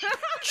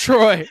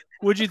 Troy,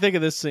 what'd you think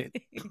of this scene?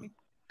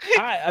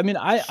 I mean,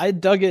 I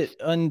dug it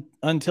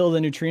until the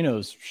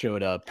neutrinos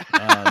showed up.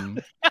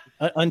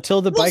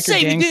 Until the We'll biker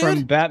save you, gang dude.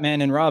 from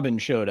Batman and Robin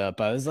showed up.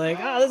 I was like,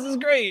 oh, this is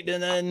great.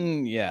 And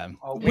then, yeah.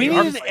 We need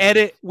an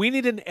edit. We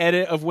need an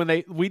edit of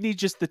when we need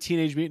just the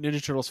Teenage Mutant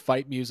Ninja Turtles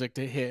fight music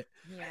to hit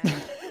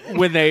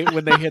when they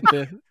hit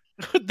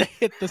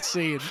the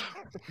scene.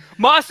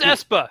 Mos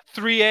Espa,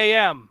 3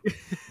 a.m.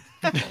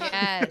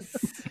 Yes.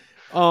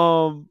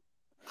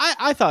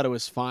 I thought it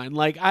was fine.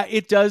 Like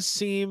it does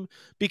seem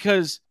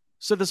because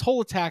so this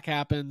whole attack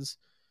happens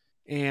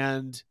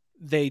and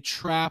they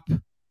trap.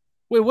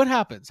 Wait, what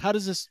happens? How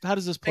does this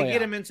play They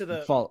get out? him into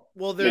the. Fault.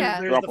 Well, there's, Yeah.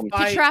 there's Drop the him. To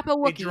fight. trap a They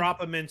Wookiee.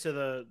 drop him into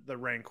the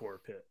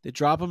Rancor pit. They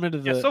drop him into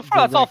the. Yeah, so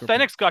far that's all Rancor pit.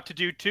 Fennec's got to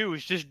do too.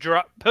 Is just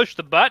push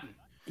the button.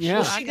 Yeah.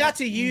 Well, she got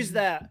to use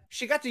that.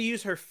 She got to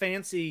use her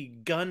fancy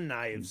gun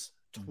knives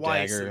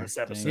twice Dagger in this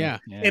thing. episode. Yeah.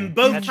 And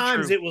both That's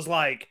times true. it was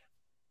like,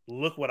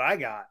 look what I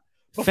got.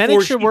 Fennec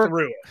Before should she work-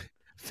 threw it.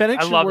 Fennec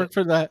I should love work it.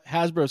 for the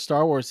Hasbro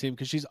Star Wars team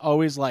because she's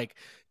always like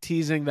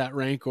teasing that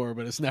Rancor,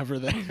 but it's never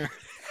there.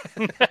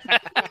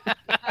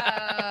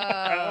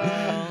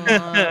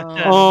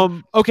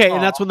 Okay,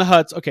 and that's when the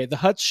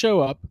Huts show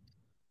up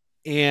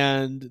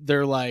and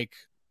they're like,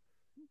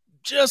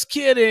 just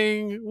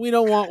kidding. We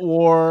don't want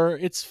war.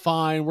 It's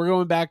fine. We're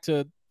going back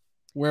to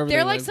wherever They're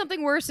they like live.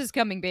 something worse is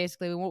coming.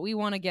 Basically, we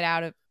want to get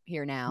out of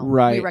here now.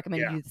 Right. We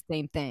recommend Yeah. you do the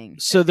same thing.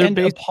 So they're And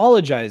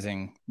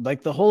apologizing.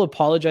 Like the whole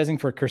apologizing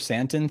for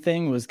Chrysanthemum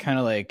thing was kind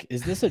of like,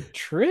 is this a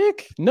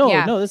trick? No,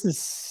 Yeah. no, this is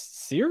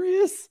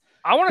serious.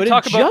 I want But to it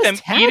talk about them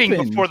just eating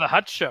happened. before the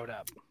Hut showed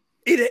up.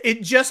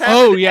 It just happened.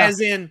 Oh, yeah.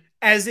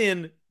 As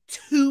in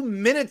 2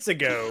 minutes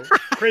ago,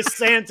 Chris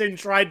Santon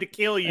tried to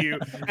kill you,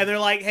 and they're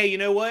like, "Hey, you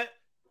know what?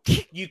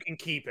 You can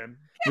keep him."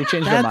 We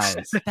changed our that's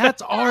minds.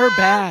 that's our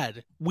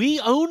bad. We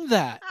own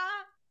that.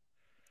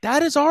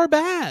 That is our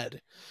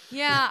bad.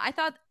 Yeah, I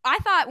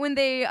thought when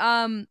they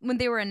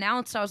were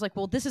announced, I was like,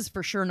 well, this is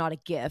for sure not a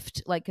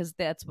gift, like, because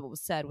that's what was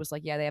said, was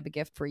like, yeah, they have a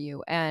gift for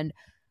you, and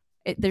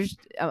it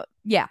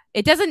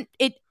doesn't.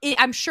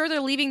 I'm sure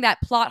they're leaving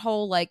that plot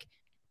hole, like,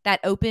 that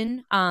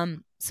open,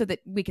 so that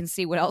we can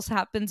see what else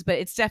happens. But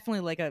it's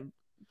definitely like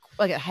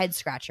a head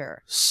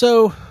scratcher.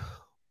 So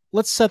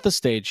let's set the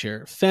stage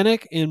here.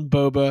 Fennec and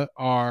Boba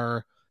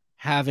are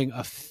having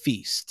a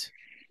feast,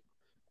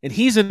 and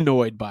he's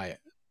annoyed by it.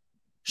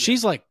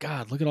 She's like,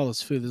 God, look at all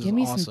this food. This Give is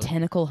me awesome. some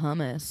tentacle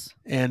hummus.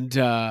 And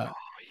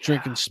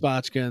drinking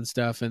spotchka and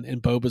stuff. And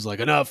Boba's like,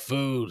 enough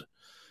food.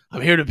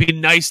 I'm here to be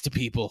nice to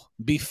people.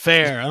 Be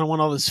fair. I don't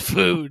want all this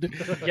food.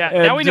 Yeah,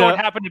 And, now we know what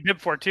happened to Bib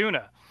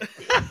Fortuna.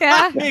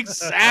 Yeah,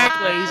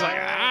 exactly. He's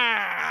like,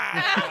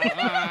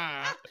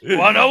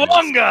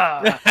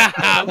 Wanawanga!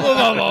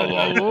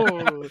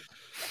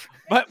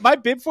 My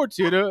Bib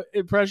Fortuna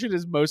impression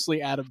is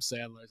mostly Adam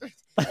Sandler.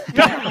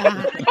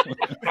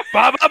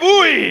 Baba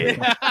Booey!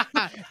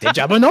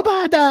 Dejabu no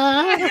bada.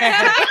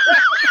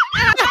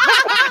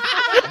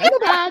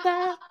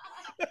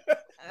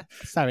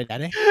 Sorry,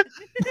 Daddy.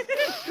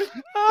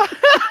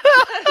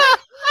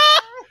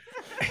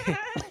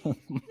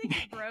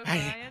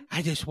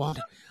 I just want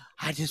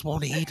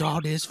to eat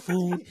all this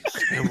food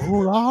and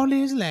rule all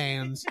these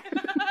lands.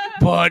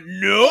 But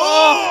no!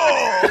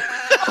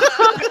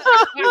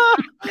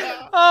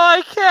 Oh,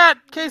 I can't.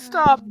 Okay,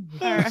 stop.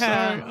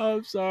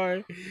 I'm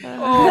sorry.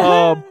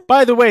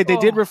 By the way, they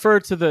did refer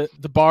to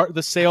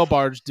the sail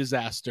barge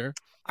disaster.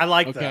 I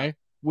like Okay, that.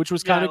 which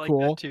was Yeah, kind I of like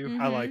cool. that too.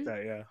 I like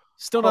that. Yeah.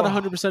 Still not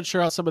 100%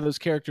 sure how some of those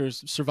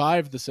characters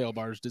survived the sail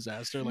barge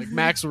disaster, like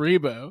Max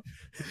Rebo.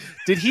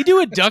 Did he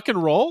do a duck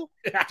and roll?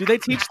 Do they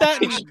teach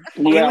that in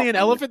Yeah. Alien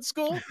Elephant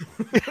School?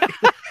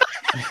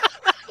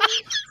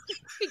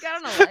 he got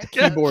on a life.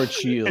 Keyboard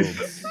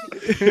shields.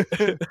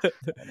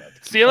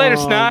 See you later,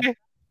 Um, Sny.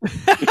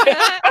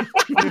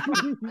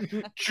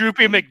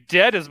 Droopy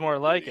McDead is more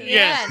like it.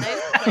 Yeah,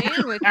 nice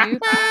playing with you.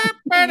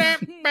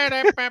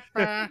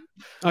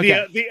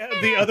 Okay.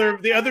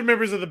 The other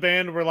members of the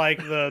band were like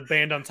the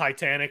band on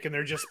Titanic, and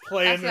they're just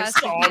playing this That's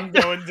song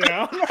going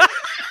down.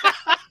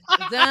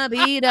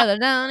 Everything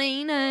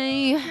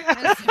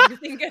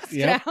goes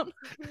Yep. down.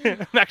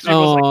 Max was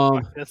like,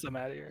 Um, fuck this, I'm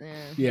out of here.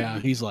 Yeah,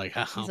 he's like,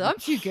 So I'm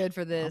too good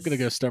for this. I'm gonna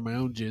go start my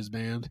own jizz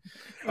band.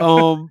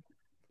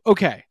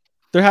 Okay,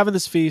 they're having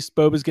this feast.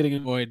 Boba's getting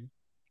annoyed.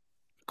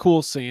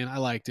 Cool scene. I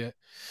liked it.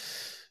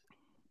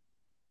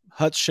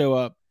 Hutts show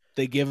up.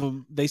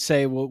 They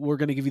say, well, we're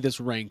gonna give you this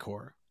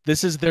Rancor.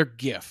 This is their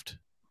gift.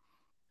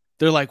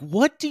 They're like,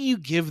 what do you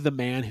give the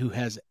man who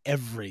has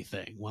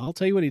everything? Well, I'll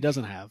tell you what he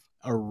doesn't have: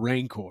 a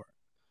Rancor.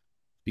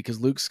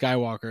 Because Luke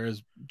Skywalker,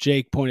 as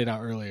Jake pointed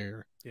out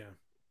earlier,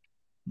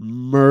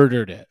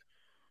 murdered it.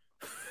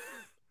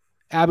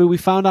 Abby, we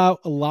found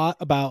out a lot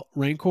about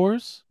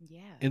Rancors Yeah.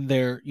 and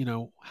their,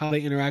 how they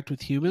interact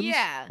with humans.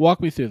 Yeah.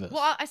 Walk me through this.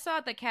 Well, I saw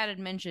that Kat had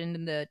mentioned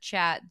in the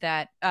chat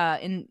that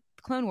in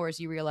Clone Wars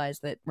you realize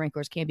that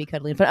Rancors can be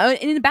cuddly.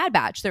 But in the Bad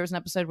Batch, there was an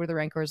episode where the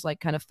Rancors like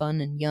kind of fun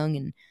and young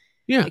and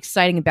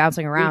exciting and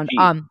bouncing around.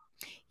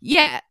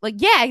 Yeah,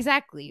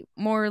 exactly.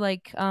 More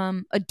like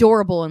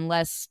adorable and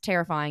less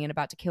terrifying and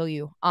about to kill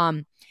you.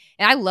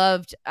 And I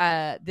loved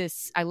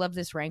this. I love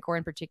this Rancor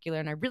in particular,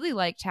 and I really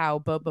liked how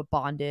Boba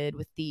bonded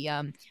with the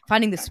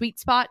finding the sweet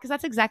spot, because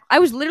that's exactly. I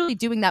was literally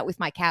doing that with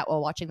my cat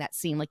while watching that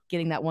scene, like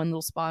getting that one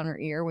little spot on her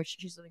ear, which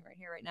she's sitting right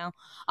here right now.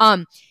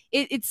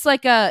 It's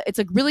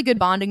a really good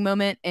bonding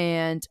moment,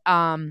 and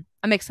I'm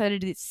excited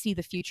to see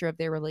the future of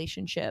their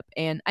relationship.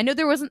 And I know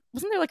wasn't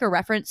there like a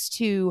reference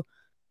to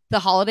the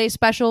holiday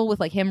special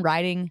with like him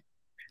riding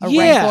a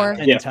Rancor?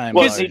 Anytime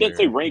Well, larger, he did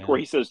say Rancor.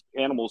 yeah. He says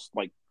animals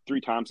like 3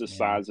 times the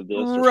size of this.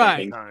 Or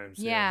Right. something.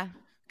 Yeah.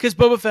 Because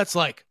Boba Fett's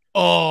like,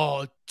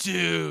 oh,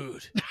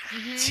 dude,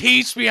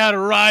 teach me how to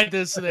ride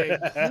this thing.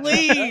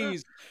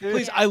 Please.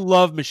 Please. I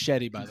love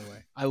Machete, by the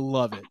way. I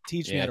love it.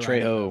 Teach me how to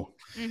ride it. Trejo.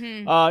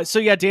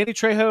 Mm-hmm. Danny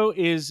Trejo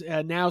is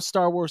now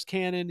Star Wars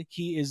canon.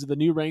 He is the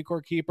new Rancor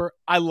keeper.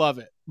 I love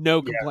it.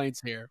 No complaints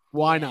here.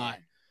 Why not?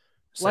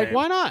 Like, Same.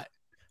 why not?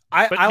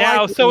 But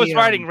now, so is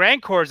riding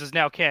Rancors is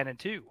now canon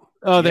too.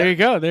 Oh, there you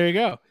go. There you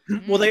go.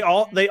 Well,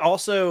 they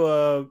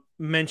also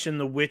mention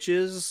the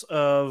witches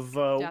of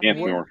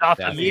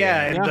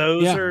Dathomir. and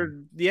those are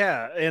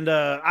and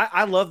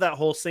I love that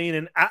whole scene,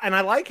 and I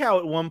like how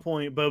at one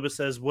point Boba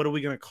says, "What are we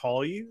going to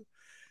call you?"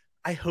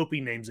 I hope he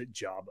names it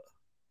Jabba.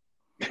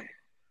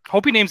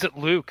 Hope he names it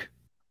Luke.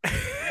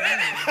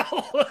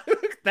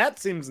 That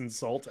seems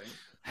insulting.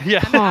 Yeah.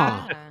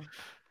 Huh.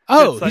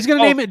 Oh, It's he's like,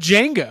 gonna name it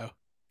Django.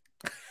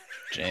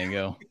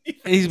 Django.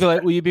 And he's be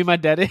like, "Will you be my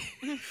daddy?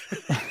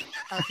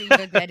 I'll see you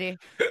good, Daddy.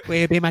 Will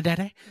you be my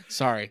daddy?"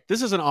 Sorry,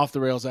 this is an off the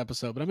rails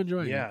episode, but I'm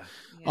enjoying it. Yeah.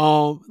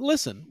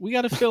 Listen, we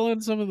got to fill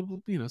in some of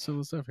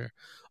the stuff here.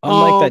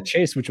 Unlike that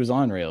chase, which was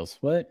on rails.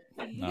 What?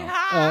 No.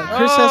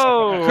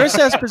 Chris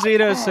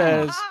Esposito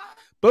says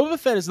Boba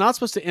Fett is not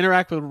supposed to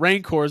interact with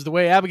Rancors the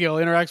way Abigail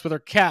interacts with her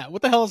cat.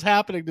 What the hell is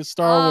happening to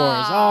Star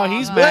Wars? Oh,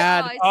 he's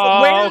mad. he's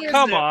Oh, salty.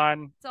 come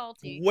on.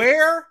 Salty.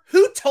 Where?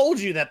 Who told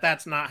you that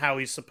that's not how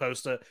he's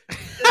supposed to?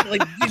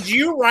 Like, did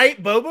you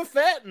write Boba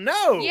Fett?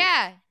 No.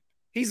 Yeah.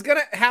 He's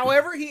gonna.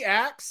 However he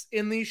acts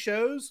in these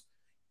shows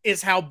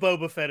is how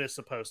Boba Fett is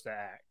supposed to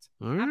act.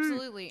 All right.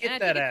 Absolutely. Get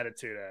And I that think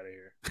attitude out of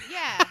here.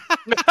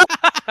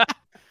 yeah.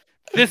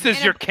 This is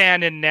And your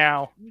canon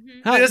now.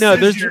 Mhm. Huh, This no, is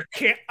there's your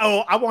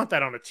oh, I want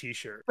that on a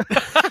T-shirt.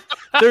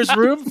 there's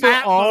room for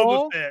At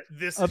all Boba Fett,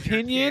 this is your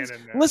opinions.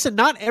 canon now. Listen,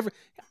 not every.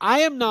 I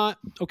am not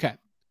okay.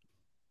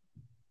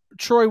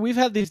 Troy, we've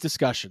had these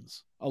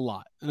discussions a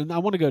lot, and I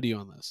want to go to you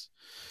on this.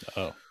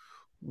 Oh,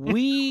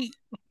 We,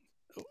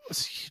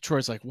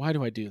 Troy's like, why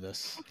do I do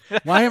this?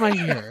 Why am I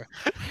here?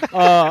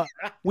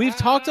 We've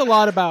talked a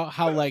lot about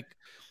how like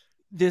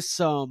this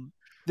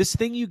this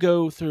thing you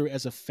go through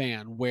as a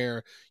fan,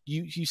 where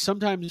you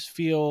sometimes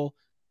feel,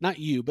 not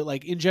you, but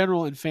like in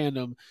general in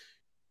fandom,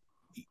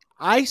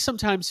 I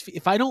sometimes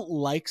if I don't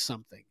like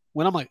something,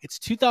 when I'm like, it's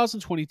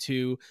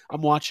 2022,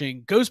 I'm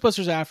watching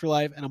Ghostbusters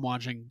Afterlife and I'm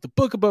watching The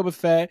Book of Boba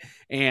Fett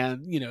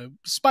and, you know,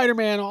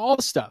 Spider-Man, all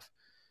the stuff.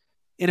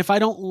 And if I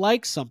don't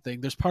like something,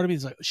 there's part of me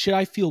that's like, should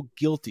I feel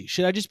guilty?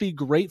 Should I just be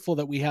grateful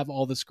that we have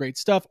all this great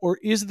stuff? Or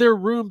is there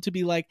room to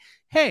be like,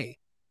 hey,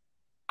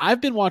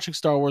 I've been watching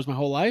Star Wars my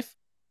whole life.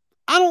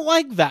 I don't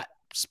like that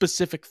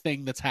specific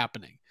thing that's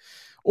happening.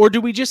 Or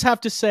do we just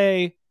have to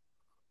say,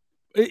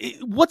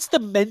 what's the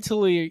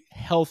mentally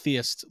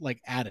healthiest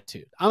like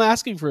attitude? I'm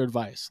asking for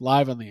advice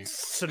live on the air.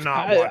 To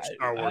not watch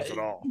Star Wars at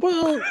all.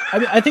 well, I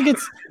mean,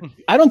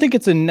 I don't think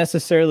it's a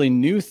necessarily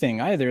new thing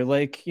either.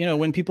 Like, you know,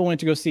 when people went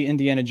to go see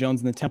Indiana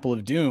Jones and the Temple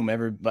of Doom,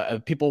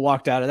 people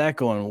walked out of that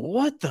going,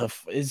 what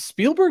is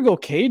Spielberg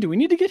okay? Do we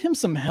need to get him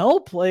some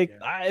help? Like,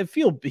 Yeah. I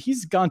feel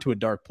he's gone to a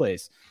dark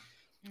place.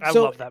 I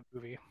So- love that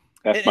movie.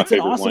 That's my It's an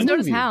favorite awesome one. So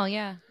does movie. Hal,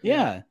 yeah.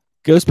 Yeah.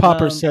 Ghost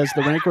Popper Um, says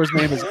the Rancor's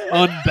name is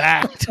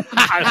unbacked.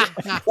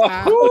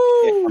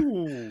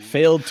 Ooh.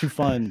 Failed to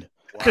fund.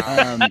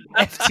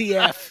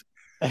 FTF.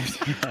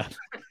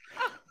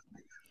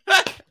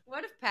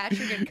 What if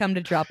Patrick had come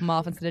to drop him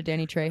off instead of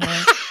Danny Trejo?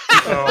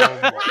 Oh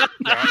my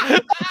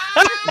God.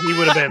 He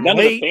would have been None of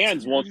the late.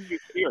 fans want you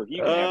here. He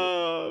would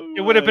have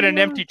It would have been an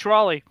empty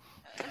trolley.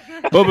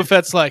 Boba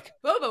Fett's like,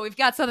 Boba, we've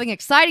got something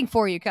exciting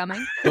for you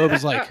coming.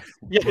 Boba's like,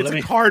 It's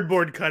a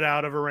cardboard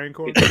cutout of a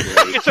Rancor.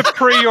 It's a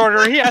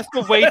pre-order. He has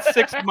to wait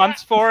 6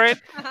 months for it,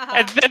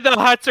 and then the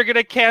Hutts are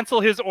gonna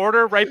cancel his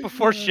order right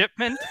before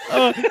shipment.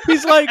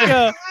 he's like,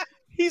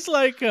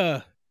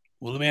 well,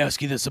 let me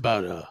ask you this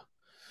about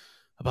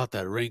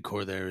that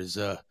Rancor there. Is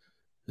there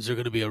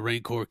going to be a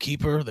Rancor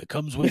keeper that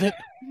comes with it?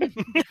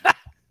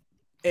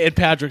 And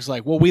Patrick's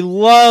like, well, we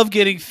love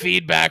getting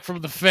feedback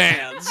from the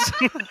fans.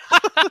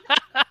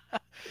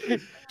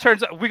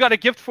 Turns out we got a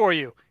gift for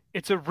you.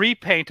 It's a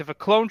repaint of a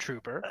clone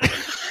trooper.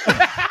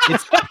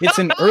 It's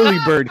an early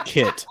bird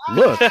kit.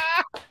 Look.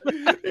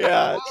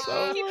 Yeah.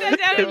 Keep that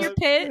down in your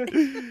pit.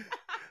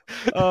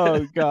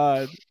 Oh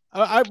God.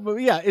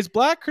 Yeah. Is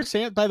Black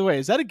Chrysanthemum? By the way,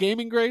 is that a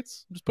Gaming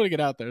Greats? I'm just putting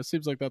it out there. It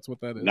seems like that's what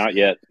that is. Not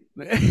yet.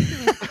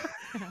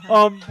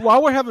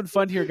 While we're having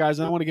fun here, guys,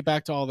 and I want to get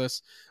back to all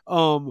this.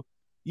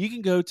 You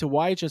can go to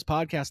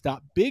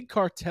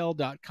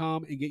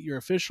yhspodcast.bigcartel.com and get your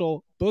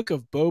official Book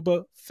of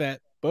Boba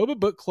Fett Boba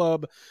Book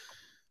Club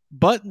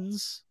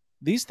buttons.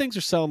 These things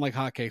are selling like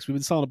hotcakes. We've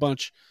been selling a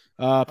bunch.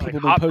 People have been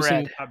hot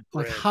posting bread.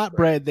 like hot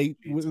bread.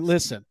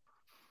 Listen.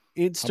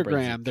 bread's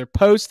Instagram, they're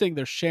posting,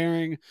 they're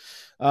sharing.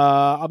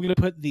 I'm gonna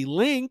put the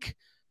link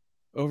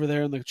over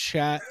there in the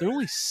chat. They're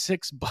only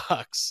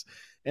 $6,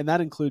 and that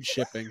includes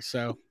shipping.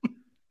 So,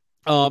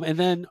 and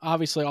then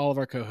obviously all of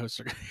our co-hosts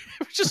are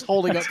just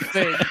holding up the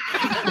thing.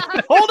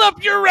 Hold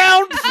up your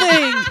round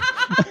thing.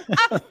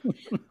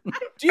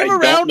 Do you have a I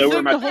round don't know where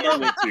thing my to hold pen up?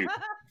 went to.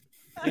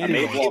 I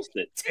may have lost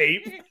it.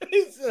 Tape.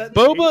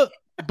 Boba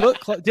Book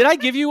Club. Did I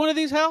give you one of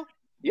these, Hal?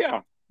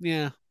 Yeah.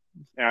 Yeah.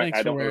 I Thanks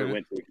for don't know where wearing it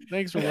went to.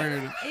 Thanks for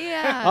wearing it.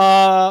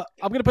 Yeah.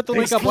 I'm going to put the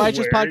link Thanks up. for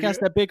YHS wearing Podcast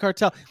it. at Big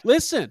Cartel.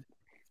 Listen,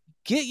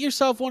 get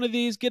yourself one of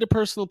these. Get a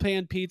personal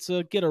pan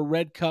pizza. Get a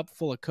red cup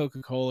full of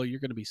Coca-Cola. You're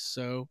going to be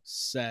so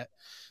set.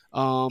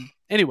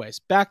 Anyways,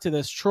 back to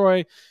this.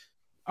 Troy,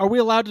 are we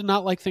allowed to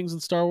not like things in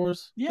Star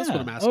Wars? Yeah. That's what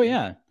I'm asking. Oh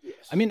yeah.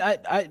 I mean,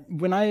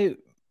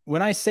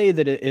 when I say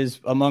that it is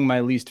among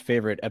my least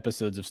favorite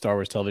episodes of Star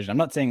Wars television, I'm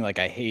not saying like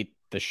I hate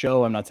the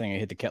show. I'm not saying I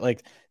hate the cat.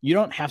 Like, you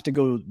don't have to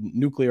go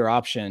nuclear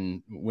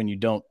option when you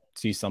don't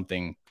see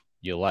something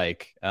you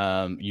like.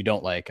 You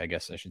don't like, I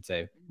guess I should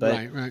say.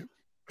 But Right.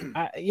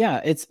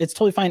 yeah, it's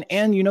totally fine.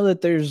 And you know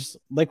that there's,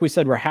 like we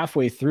said, we're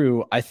halfway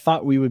through. I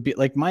thought we would be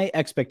like, my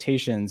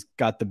expectations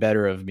got the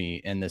better of me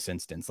in this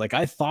instance. Like,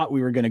 I thought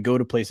we were going to go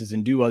to places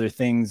and do other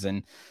things,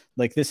 and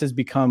like this has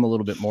become a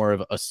little bit more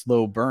of a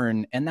slow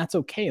burn, and that's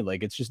okay.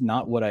 Like, it's just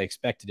not what I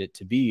expected it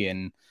to be,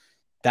 and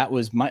that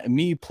was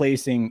me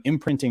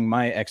imprinting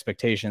my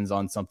expectations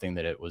on something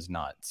that it was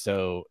not.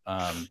 So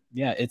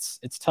yeah, it's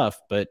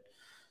tough, but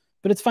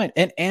but it's fine.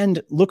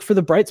 And look for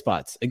the bright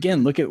spots.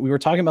 Again, we were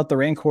talking about the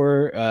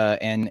Rancor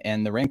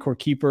and the Rancor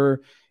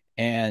Keeper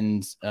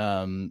and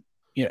and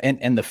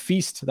the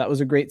feast. That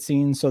was a great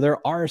scene. So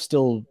there are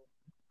still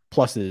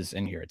pluses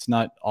in here. It's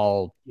not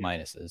all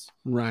minuses.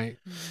 Right.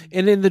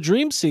 And in the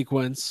dream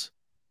sequence,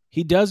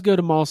 he does go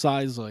to Mos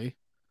Eisley,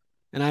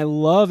 and I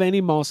love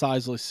any Mos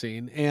Eisley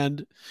scene.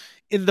 And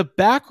in the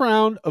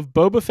background of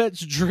Boba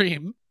Fett's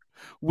dream,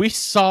 we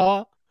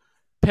saw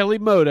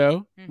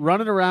Pelimoto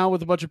running around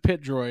with a bunch of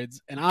pit droids,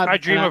 and I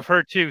dream of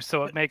her too,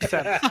 so it makes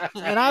sense.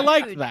 And I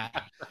liked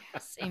that.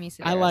 Amy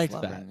Sedaris, I liked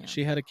love that. her, yeah.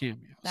 She had a cameo.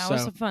 That So,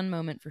 was a fun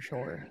moment for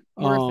sure.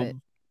 Worth it.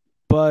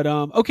 But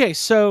okay,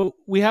 so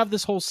we have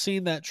this whole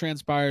scene that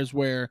transpires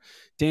where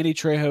Danny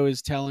Trejo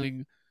is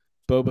telling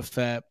Boba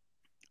Fett,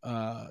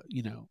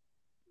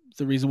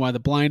 the reason why the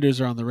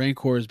blinders are on the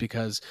Rancor is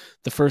because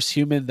the first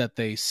human that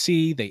they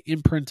see, they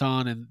imprint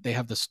on, and they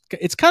have this.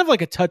 It's kind of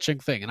like a touching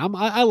thing, and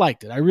I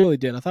liked it. I really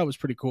did. I thought it was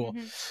pretty cool.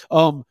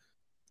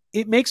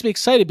 It makes me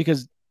excited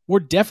because we're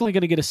definitely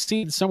going to get a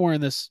scene somewhere in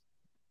this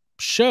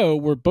show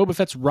where Boba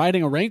Fett's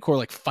riding a Rancor,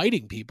 like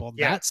fighting people.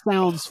 Yeah. That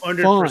sounds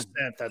 100% fun.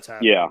 that's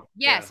happening. Yeah.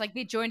 Yes, like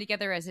they joined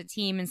together as a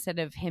team instead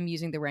of him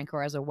using the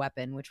Rancor as a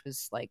weapon, which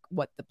was like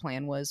what the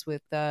plan was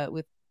with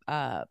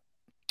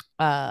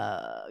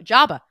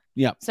Jabba.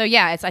 Yeah. So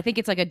yeah, I think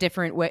it's like a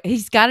different way.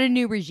 He's got a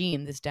new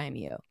regime, this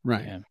daimyo.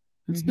 Right. Yeah.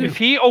 It's new. If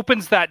he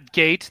opens that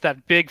gate,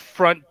 that big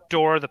front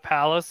door of the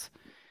palace,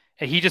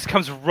 and he just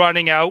comes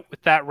running out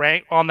with that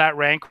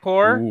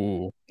Rancor.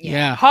 Ooh.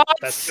 Yeah. Hot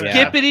That's good.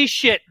 skippity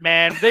shit,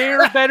 man.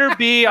 There better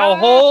be a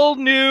whole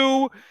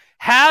new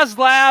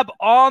HasLab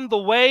on the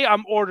way.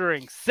 I'm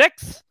ordering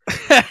 6.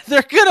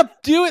 They're going to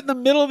do it in the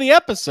middle of the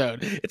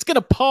episode. It's going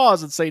to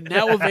pause and say,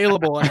 now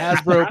available on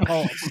Hasbro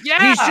Pulse.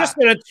 Yeah. He's just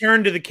going to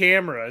turn to the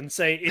camera and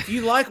say, if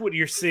you like what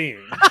you're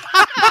seeing.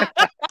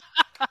 I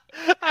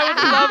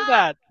would love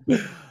that.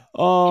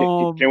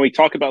 Can we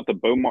talk about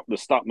the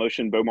stop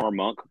motion Bomar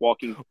Monk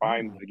walking by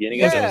in the beginning?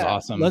 Yeah. That was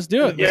awesome. Let's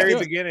do it. The Let's very do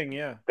it. beginning,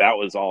 yeah. That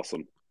was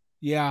awesome.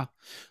 Yeah.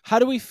 How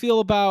do we feel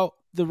about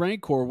the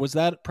Rancor? Was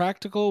that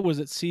practical? Was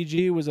it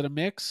CG? Was it a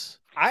mix?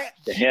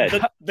 The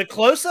head. The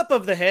close up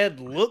of the head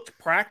looked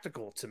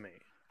practical to me.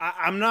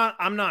 I'm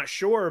not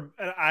sure.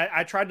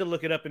 I tried to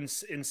look it up and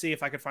see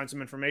if I could find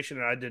some information,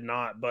 and I did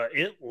not. But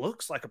it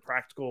looks like a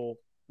practical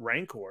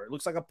Rancor. It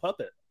looks like a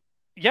puppet.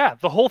 Yeah,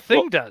 the whole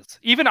thing does.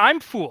 Even I'm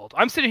fooled.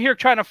 I'm sitting here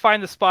trying to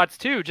find the spots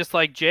too, just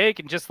like Jake,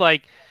 and just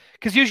like,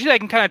 because usually I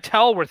can kind of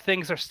tell where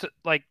things are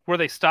like where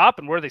they stop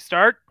and where they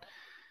start.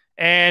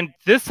 And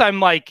this, I'm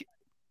like,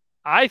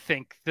 I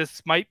think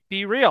this might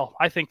be real.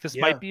 I think this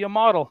might be a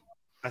model.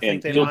 I think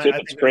And they Phil might.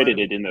 Tippett's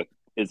credited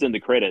is in the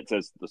credits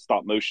as the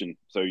stop motion,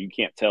 so you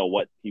can't tell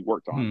what he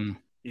worked on.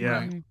 Yeah.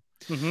 Right.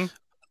 Mm-hmm.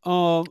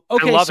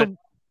 Okay, love so it.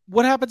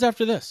 what happens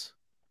after this?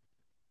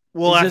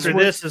 Well, Is this after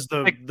where- this is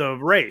the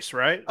race,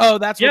 right? Oh,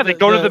 that's Yeah, where they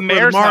go to the Where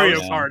mayor's Mario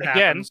house Kart again.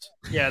 happens.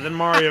 Yeah, then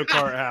Mario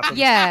Kart happens.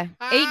 Yeah,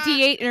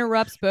 8D8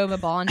 interrupts Boba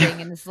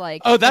bonding and is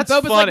like, Oh, that's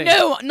and Boba's funny. like,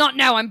 no, not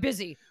now. I'm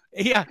busy.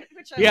 Yeah,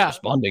 Which I yeah, love.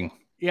 Responding.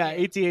 yeah.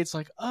 88's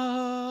like,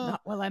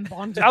 Not while I'm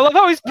bonding. I love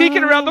how he's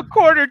peeking around the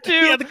corner too.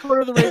 yeah, the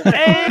corner of the Rancor.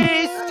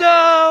 Hey,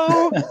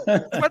 so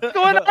what's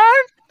going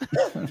on?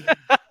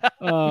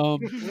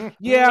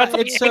 Yeah, That's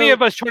like it's any so,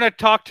 of us trying to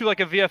talk to like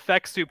a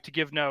VFX soup to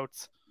give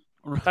notes.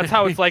 That's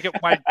how it's like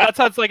at my. That's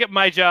how it's like at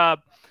my job.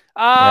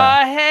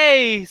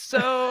 Hey,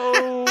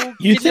 so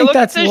You did think look at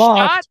that's this locked,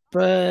 shot?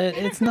 but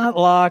it's not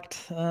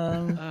locked.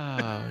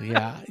 Oh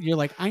yeah, you're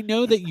like, I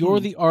know that you're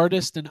the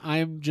artist and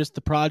I'm just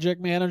the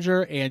project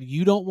manager, and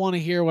you don't want to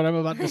hear what I'm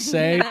about to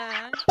say,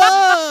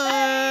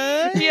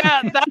 but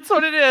Yeah, that's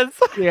what it is.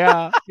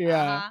 yeah,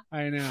 Uh-huh.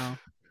 I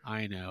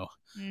know.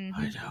 Mhm.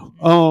 I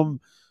know.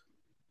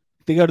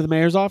 They go to the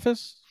mayor's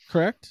office,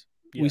 correct?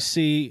 Yeah. We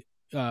see,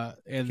 and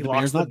He the locks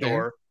mayor's the not door,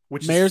 there.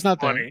 which Mayor's is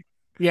not there. funny.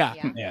 Yeah.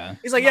 Yeah. Yeah.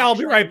 He's like, "Yeah, I'll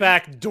be right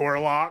back." Door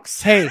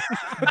locks. Hey,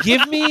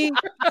 give me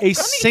a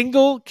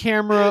single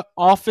camera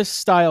office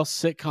style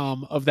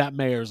sitcom of that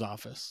mayor's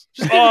office.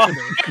 Just give it Oh, to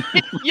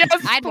me. yes,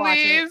 I'd watch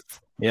it. please.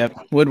 Yep.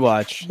 Would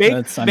watch.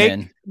 That's I'm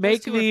in. Make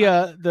Let's do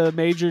it, the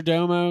major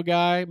domo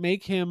guy,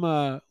 make him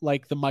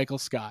like the Michael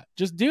Scott.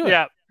 Just do it.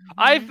 Yeah,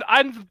 I'm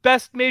the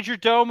best major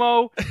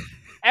domo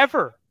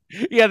ever.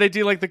 Yeah, they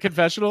do like the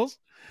confessionals.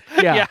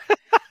 Yeah. Yeah.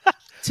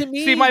 To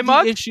me, See my the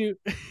mug? issue.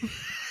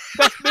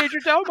 Best major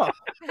domo.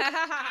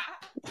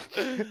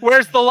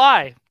 Where's the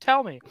lie?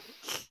 Tell me.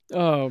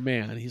 Oh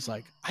man, he's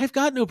like, I've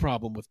got no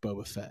problem with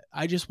Boba Fett.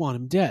 I just want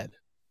him dead.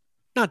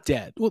 Not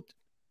dead. Well,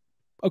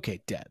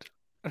 okay, dead.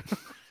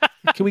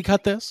 Can we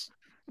cut this?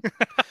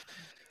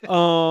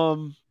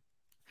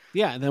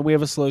 Yeah, and then we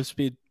have a slow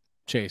speed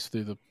chase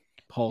through the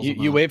halls. of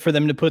You Mine. wait for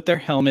them to put their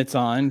helmets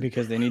on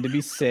because they need to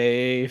be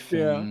safe.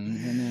 Yeah.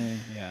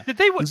 Yeah. Did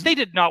they? They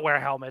did not wear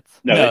helmets.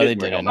 No, No, they they didn't.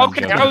 didn't. wear I'm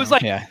Okay, joking. I was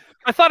like- yeah.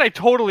 I thought I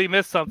totally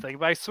missed something,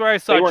 but I swear I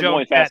saw They weren't Joan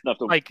going Jett, fast enough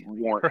to like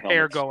warrant her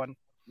hair helmets. going.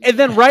 And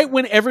then right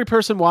when every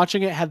person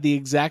watching it had the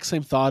exact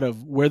same thought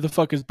of where the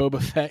fuck is Boba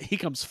Fett, he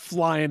comes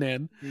flying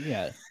in.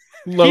 Yeah.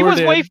 He lowered was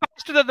in. way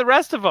faster than the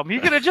rest of them.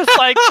 You could have just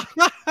like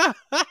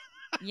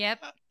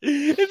Yep.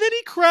 And then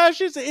he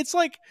crashes. It's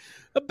like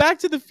a Back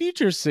to the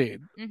Future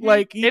scene. Mhm.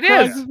 Like he It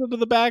crashes is. into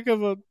the back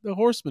of a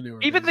horse manure.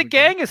 Even the basically.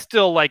 gang is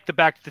still like the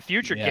Back to the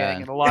Future Yeah.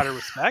 gang in a lot of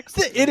respects.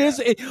 It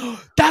is.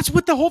 That's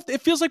what the whole.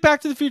 It feels like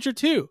Back to the Future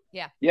too.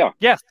 Yeah.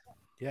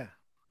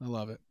 I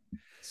love it.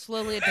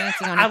 Slowly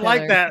advancing on a I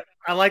like pillar. that.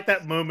 I like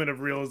that moment of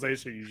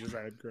realization you just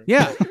had, Chris.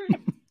 Yeah.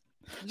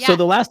 Yeah. So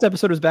the last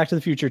episode was Back to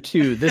the Future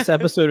 2. This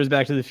episode was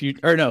Back to the Future,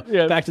 or no,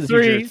 Yeah, Back to the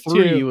 3, Future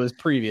 3 2. was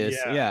previous.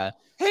 Yeah. Yeah.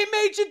 Hey,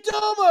 Major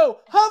Domo,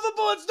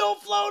 hoverboards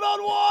don't float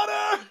on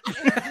water.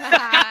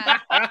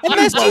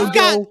 Unless you've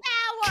got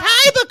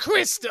kyber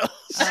crystals.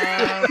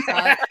 Oh,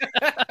 fuck.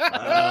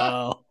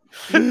 Oh.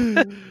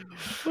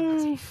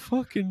 Oh,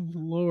 fucking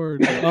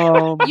Lord.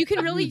 You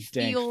can really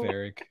Dank feel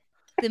Ferric.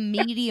 the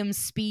medium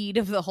speed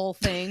of the whole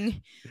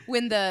thing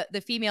when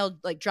the female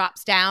like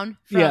drops down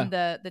from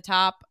Yeah. the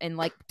top and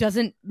like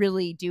doesn't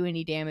really do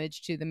any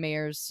damage to the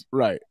mayor's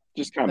Right.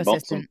 Just kind of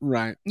bumps him. assistant.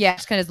 Right. Yeah,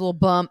 just kind of a little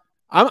bump.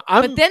 I'm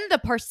But then the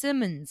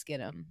persimmons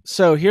get him.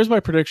 So here's my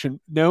prediction.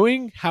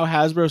 Knowing how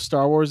Hasbro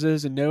Star Wars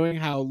is and knowing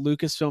how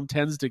Lucasfilm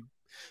tends to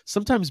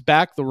sometimes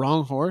back the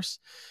wrong horse,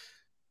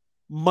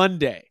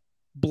 Monday,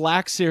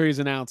 Black Series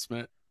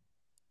announcement.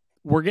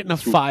 We're getting a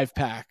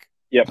 5-pack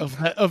Yep.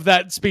 of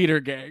that speeder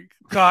gang.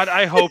 God,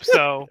 I hope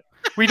so.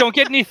 We don't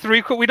get any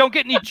we don't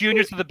get any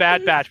juniors of the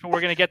Bad Batch, but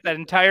we're gonna get that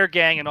entire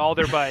gang and all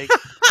their bikes.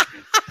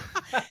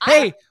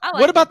 Hey, I like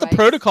what about the bikes.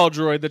 protocol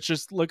droid that's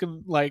just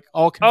looking like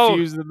all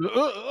confused? And,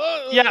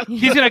 Yeah,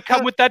 he's gonna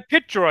come with that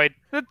pit droid.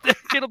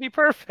 It'll be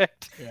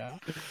perfect. Yeah.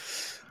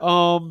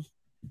 And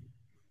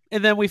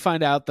then we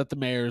find out that the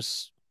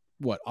mayor's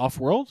off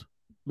world?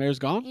 Mayor's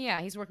gone? Yeah,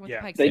 he's working with Yeah.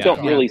 the pikes. They Yeah.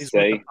 don't really He's with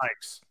the say.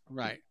 Pikes.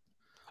 Right.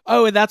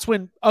 Oh, and that's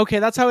when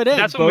that's how it ends.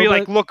 That's when we Boba-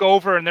 like look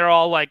over and they're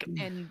all like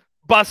And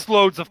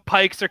busloads of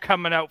pikes are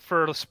coming out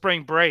for the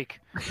spring break.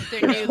 with their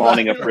They're new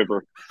spawning look.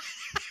 upriver.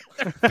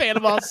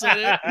 Panama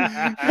City.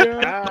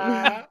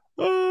 Yeah.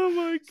 Oh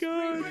my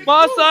god.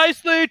 Mos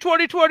Eisley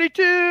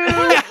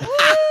 2022.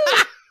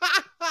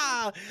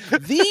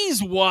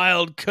 These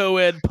wild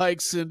co-ed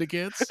Pike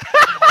syndicates.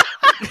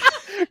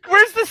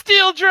 Where's the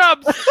steel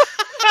drums?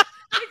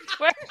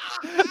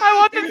 I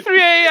want them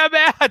 3 a.m.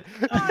 ad.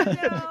 Oh,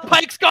 no.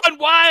 Pike's gone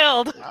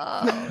wild.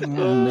 Oh, Oh,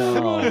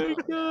 no. my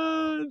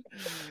god.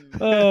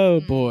 Oh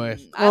boy.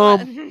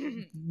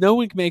 I No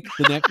one can make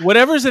the next.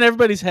 Whatever's in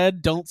everybody's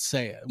head, don't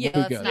say it. Yeah,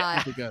 We'll be let's good.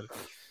 not. We'll be good.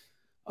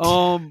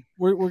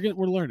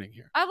 We're learning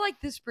here. I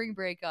like the spring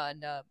break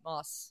on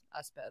Mos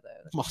Espa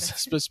though. Mos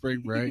Espa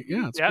Spring Break.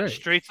 Yeah, it's Yeah, great.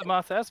 streets of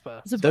Mos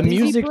Espa. It's a The busy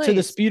music to the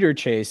place. speeder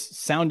chase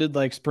sounded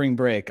like Spring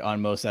Break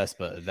on Mos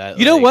Espa. That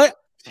You know like, what,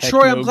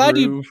 Troy? I'm techno glad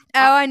you. groove.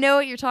 Oh, I know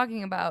what you're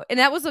talking about, and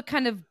that was a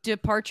kind of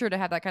departure to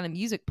have that kind of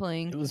music It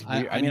playing. was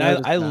I- weird. I I mean,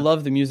 noticed I that.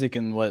 love the music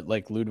and what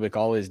like Ludwig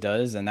always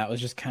does, and that was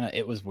just kind of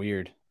it was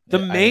weird. The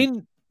I-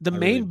 main I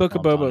really Book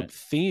of bumped on Boba it.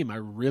 theme I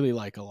really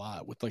like a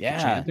lot with like Yeah.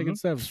 the chanting and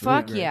stuff. It's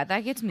Fuck really yeah,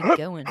 that gets me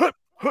going. great.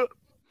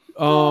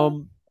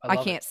 I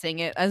can't sing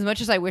it as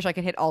much as I wish I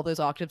could hit all those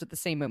octaves at the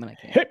same moment.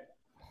 I can't.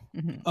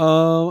 Mhm.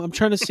 I'm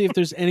trying to see if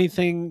there's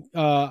anything.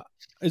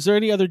 Is there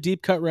any other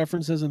deep cut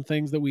references and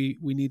things that we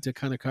need to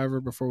kind of cover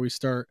before we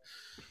start?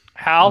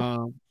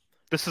 Hal,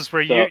 this is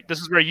where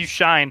you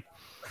shine.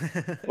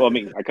 Well, I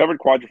mean, I covered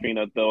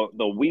Quadrophenia.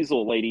 The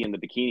weasel lady in the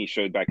bikini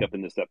showed back up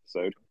in this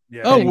episode.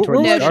 Yeah. Oh, Heading where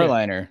towards was the she?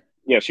 Starliner.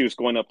 Yeah, she was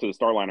going up to the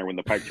Starliner when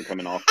the pikes were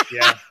coming off.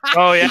 yeah.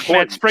 Oh yeah, man,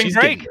 Important. spring She's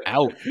break, getting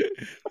out.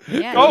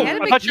 Yeah, Oh, he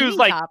had a I thought she was, bikini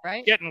like, top,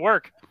 right? getting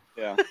work.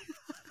 Yeah.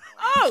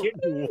 Oh,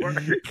 Getting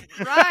work.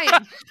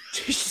 right.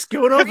 She's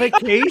going on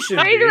vacation.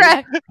 dude.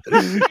 Redirect.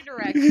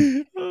 Redirect.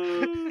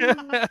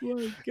 Oh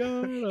my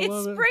god! I It's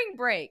love it. spring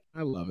break.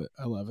 I love it.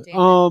 I love it.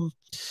 Damn it.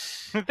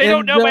 If they don't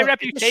And, know my uh,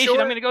 reputation, short-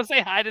 I'm gonna go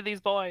say hi to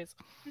these boys.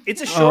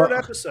 It's a short Oh.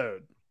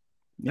 episode.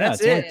 Yeah,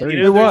 That's it's only it.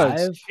 30, It was.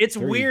 35, It's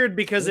 30. weird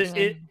because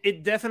Yeah.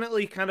 it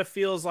definitely kind of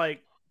feels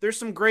like there's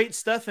some great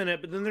stuff in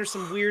it, but then there's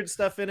some weird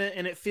stuff in it,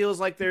 and it feels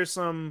like there's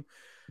some.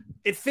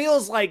 It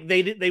feels like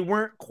they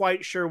weren't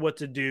quite sure what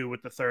to do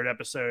with the third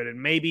episode,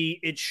 and maybe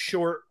it's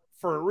short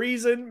for a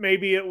reason.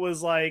 Maybe it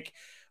was like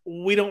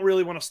we don't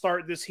really want to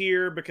start this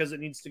here because it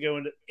needs to go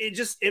into.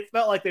 It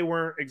felt like they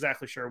weren't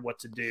exactly sure what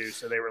to do,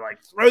 so they were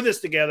like, throw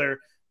this together.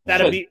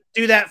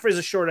 Do that for as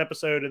a short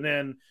episode, and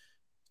then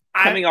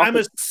I'm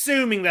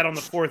assuming that on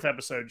the fourth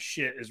episode,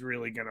 shit is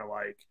really gonna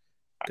like.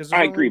 Because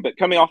I agree, but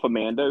coming off of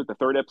Mando, the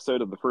third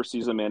episode of the first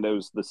season of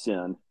Mando's The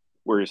Sin,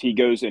 whereas he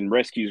goes and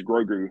rescues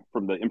Grogu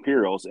from the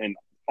Imperials, and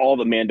all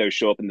the Mandos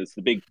show up, and it's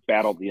the big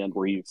battle at the end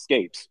where he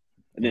escapes.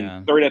 And then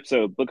Yeah. third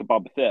episode, Book of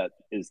Boba Fett,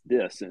 is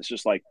this, and it's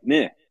just like,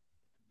 meh,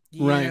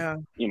 Right. Yeah.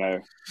 you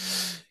know.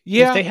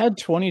 Yeah, If they had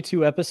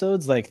 22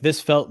 episodes, like this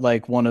felt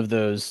like one of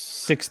those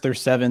 6th or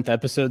 7th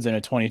episodes in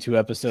a 22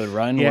 episode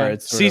run yeah. where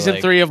it's sort of Season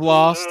like, 3 of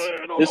Lost.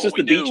 This is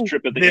the beach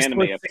trip of the This anime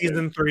was episode.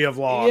 season 3 of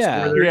Lost, Yeah.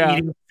 where they're Yeah.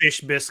 eating fish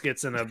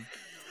biscuits in a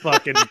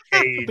fucking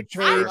cage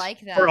I like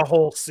that. for a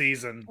whole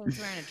season. He's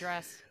wearing a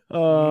dress.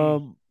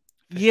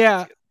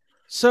 Yeah.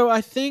 So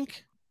I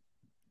think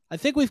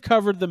we've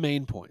covered the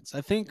main points.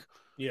 I think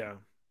Yeah.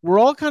 we're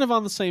all kind of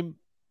on the same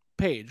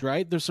page,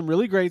 right? There's some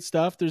really great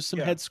stuff. There's some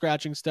Yeah. head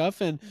scratching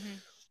stuff, and Mhm.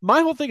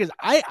 my whole thing is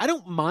I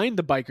don't mind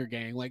the biker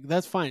gang. Like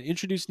that's fine.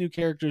 Introduce new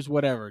characters,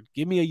 whatever.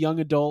 Give me a young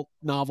adult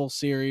novel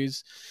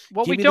series.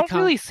 Well, Give we me the don't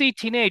really see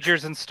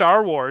teenagers in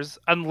Star Wars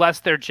unless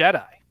they're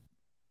Jedi.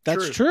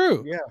 That's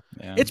true. Yeah.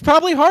 Yeah. It's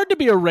probably hard to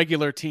be a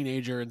regular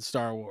teenager in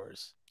Star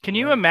Wars, Can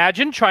you Right.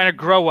 imagine trying to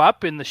grow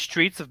up in the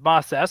streets of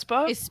Mos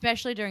Espa?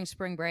 Especially during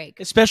spring break.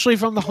 especially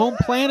from the home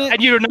planet.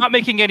 And you're not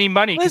making any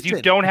money because you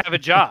Listen. don't have a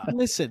job.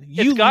 Listen,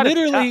 you gotta be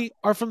literally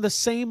are from the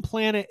same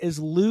planet as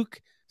Luke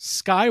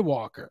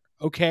Skywalker,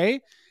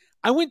 okay?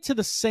 I went to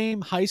the same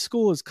high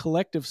school as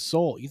Collective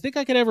Soul. You think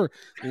I could ever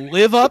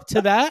live up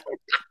to that?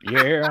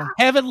 Yeah.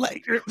 Heaven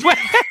let your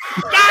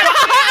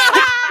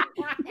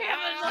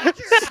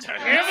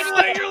Heaven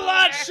let your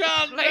light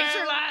shine,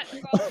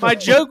 man. My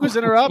joke was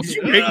interrupted.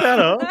 Did you make that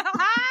up?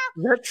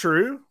 Is that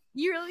true?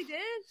 You really did?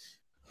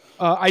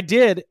 I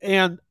did,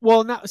 and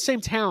well, not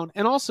same town,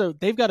 and also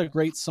they've got a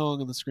great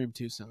song on the Scream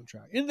 2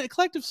 soundtrack. And the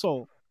Collective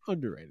Soul,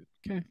 underrated.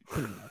 Okay,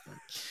 put it out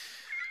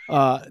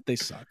there. They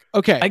suck.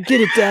 Okay, I get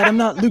it, Dad. I'm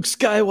not Luke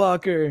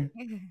Skywalker.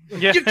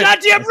 Yeah. you're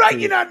goddamn right.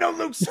 You're not no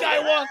Luke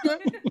Skywalker.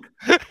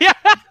 Yeah.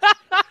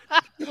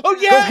 Oh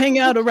Go yeah. hang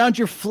out around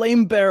your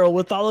flame barrel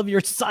with all of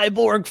your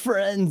cyborg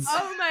friends.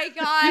 Oh my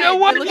god! You know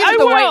what? You're looking I for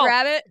the will. White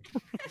Rabbit.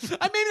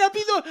 I may not be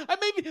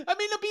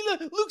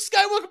the Luke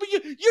Skywalker, but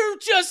you're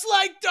just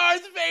like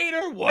Darth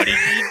Vader. What did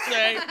you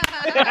say?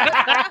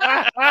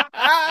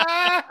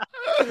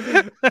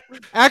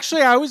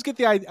 Actually, I always get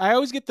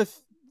the.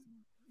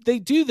 They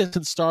do this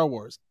in Star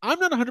Wars. I'm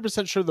not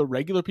 100% sure the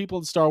regular people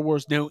in Star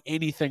Wars know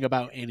anything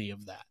about any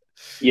of that.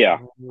 Yeah.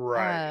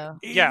 Right. Oh.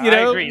 Yeah, You I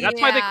know? agree. That's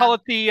why they Yeah. call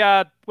it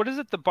the what is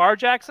it? The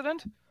barge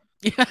accident?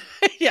 Yeah,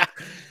 yeah.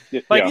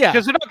 Like, Yeah.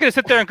 because they're not going to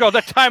sit there and go,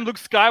 "That time Luke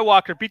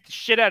Skywalker beat the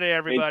shit out of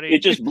everybody."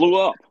 It just blew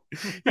up.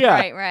 Yeah.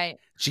 Right, right.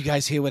 Did you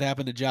guys hear what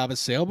happened to Jabba's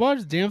sail barge?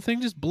 The damn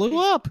thing just blew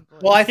up.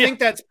 Well, I think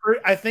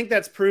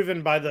that's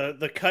proven by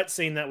the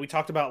cutscene that we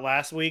talked about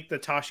last week, the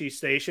Tashi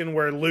Station,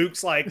 where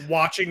Luke's like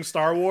watching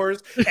Star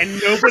Wars and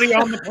nobody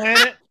on the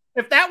planet.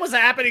 If that was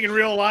happening in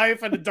real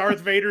life and the Darth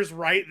Vader's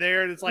right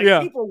there, it's like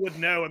Yeah. people would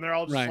know, and they're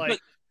all just Right. like,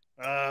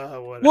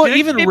 whatever. Well, You think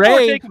even people are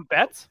Rey taking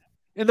bets.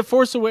 in the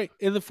Force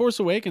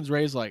Awakens,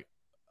 Rey's like,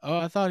 "Oh,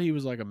 I thought he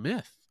was like a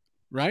myth,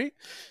 right?"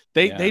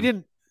 They Yeah.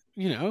 didn't,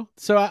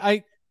 So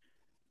I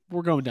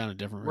we're going down a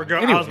different We're road.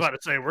 going. I Anyways. was about to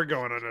say we're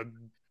going on a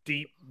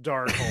deep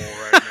dark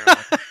hole right now.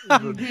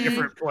 It's a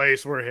different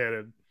place we're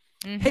headed.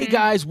 Hey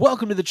guys,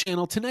 welcome to the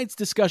channel. Tonight's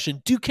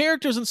discussion: do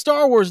characters in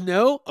Star Wars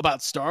know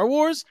about Star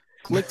Wars?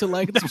 Click to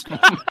like and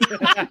subscribe.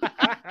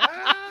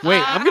 Wait,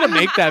 I'm gonna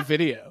make that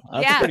video.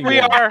 That's Yeah. pretty We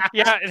good. are.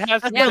 Yeah, it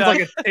has to be Yeah. Sounds done.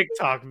 like a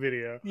TikTok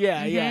video.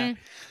 Yeah, yeah.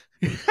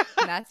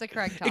 That's the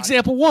correct talk.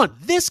 Example 1,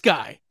 this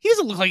guy. He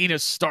doesn't look like he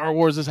knows Star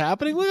Wars is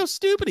happening. Look how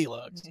stupid he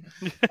looks.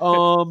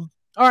 All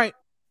right.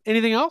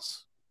 Anything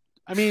else?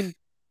 I mean,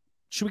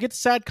 should we get to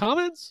sad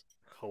comments?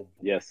 Oh,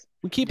 Yes.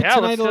 We keep Yeah, it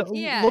tonight let's- a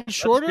Yeah. little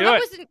shorter. do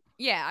it.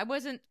 I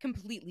wasn't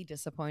completely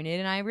disappointed,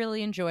 and I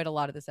really enjoyed a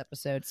lot of this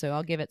episode. So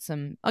I'll give it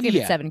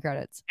Yeah. it 7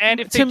 credits. And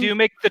if they Tim- do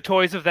make the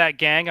toys of that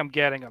gang, I'm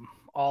getting them.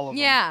 All of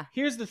them. Yeah,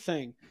 Here's the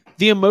thing: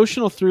 the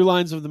emotional through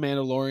lines of the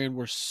Mandalorian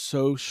were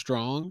so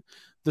strong.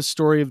 The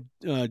story of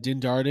Din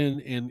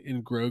Djarin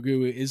and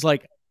Grogu is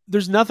like,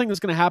 there's nothing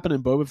that's going to happen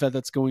in Boba Fett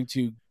that's going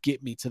to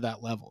get me to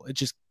that level. It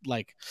just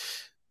like,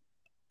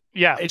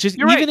 Yeah. it's just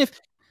You're even right.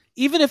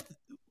 if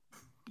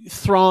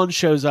Thrawn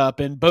shows up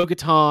and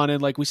Bo-Katan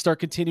and like we start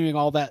continuing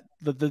all that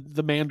the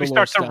Mandalore We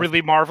start stuff. to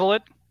really marvel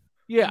it.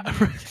 Yeah,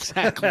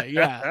 exactly.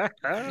 Yeah.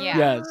 yeah.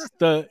 Yes,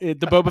 the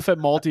Boba Fett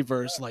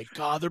multiverse. Like,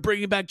 God, they're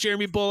bringing back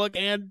Jeremy Bullock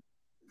and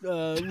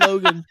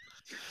Logan.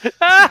 Oh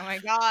my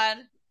god.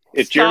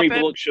 If Stop Jeremy it.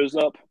 Bullock shows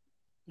up,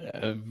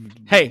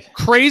 Hey,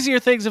 crazier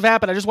things have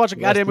happened. I just watched a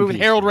Rest goddamn in movie with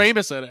peace. Harold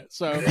Ramis in it.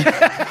 So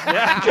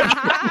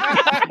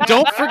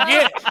don't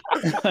forget.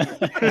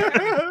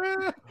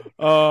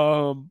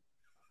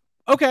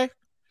 Okay.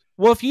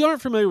 Well, if you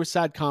aren't familiar with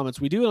sad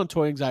comments, we do it on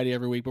Toy Anxiety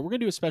every week, but we're gonna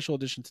do a special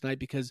edition tonight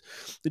because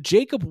the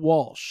Jacob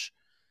Walsh.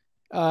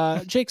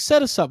 Jake,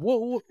 set us up.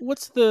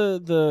 What's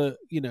the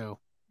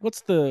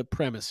what's the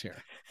premise here?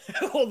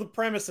 Well, the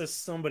premise is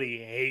somebody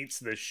hates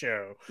this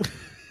show.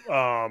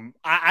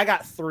 I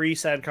got 3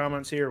 sad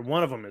comments here.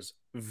 One of them is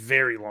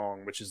very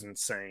long, which is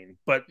insane.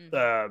 But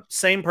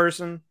same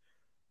person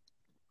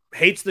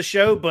hates the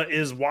show, but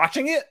is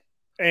watching it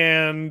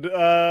and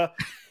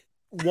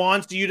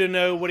wants you to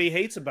know what he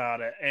hates about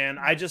it. And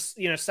I just,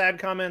 sad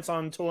comments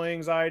on Toy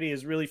Anxiety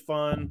is really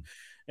fun.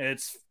 And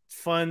it's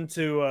fun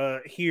to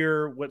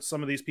hear what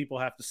some of these people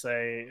have to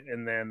say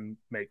and then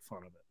make fun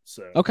of it.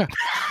 So Okay.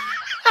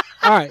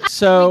 All right.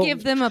 So We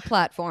give them a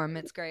platform.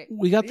 It's great.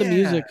 we got the Yeah.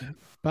 music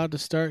about to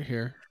start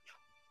here.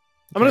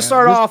 I'm going to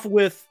start off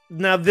with,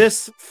 now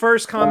this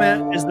first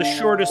comment is the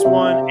shortest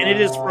one, and it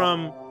is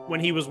from when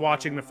he was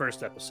watching the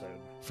first episode.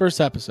 First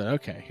episode.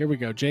 Okay, here we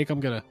go. Jake, I'm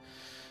going to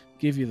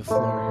give you the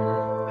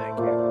floor Thank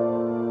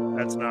you.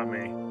 That's not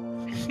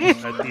me.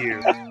 That's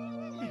you.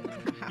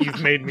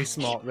 You've made me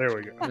small. There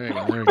we go. There you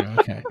go. There we go.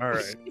 Okay. All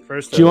right.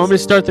 First. Do you want me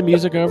to start the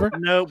music over?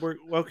 No, we're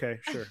okay.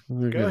 Sure.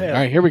 We're Go good. ahead.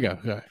 All right, here we go.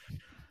 Go ahead.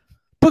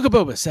 Book of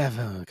Boba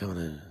Fett coming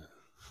in.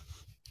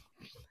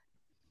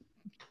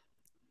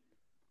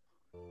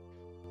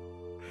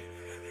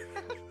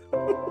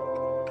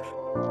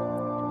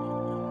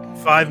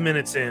 Five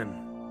minutes in,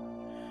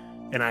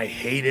 and I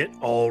hate it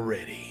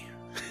already.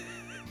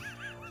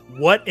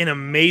 What an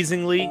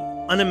amazingly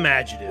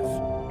unimaginative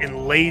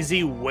and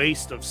lazy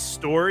waste of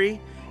story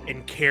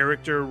and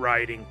character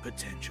writing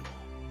potential.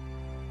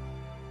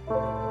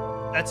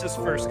 That's his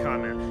first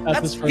comment. That's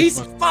his first he's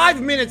one.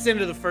 5 minutes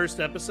into the first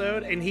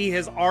episode, and he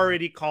has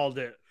already called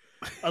it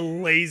a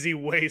lazy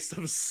waste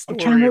of story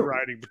trying to and remember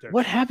writing potential.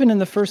 What happened in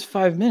the first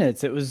 5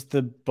 minutes? It was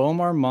the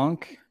Bomar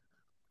monk.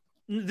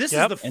 This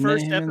Yep. is the And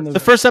first then episode. The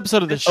first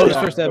episode of the Oh, show. the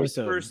first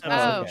episode. First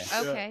Oh,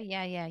 episode. okay.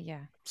 Yeah.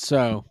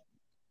 So,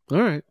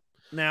 all right.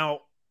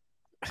 Now,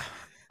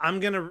 I'm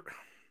gonna.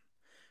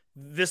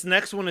 This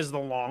next one is the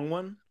long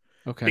one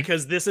Okay.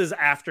 because this is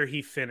after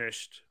he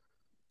finished.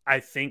 I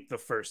think the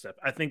first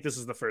I think this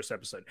is the first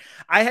episode.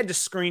 I had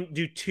to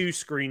do 2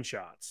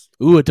 screenshots.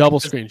 Ooh, a double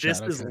This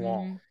screenshot. is Okay.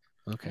 long.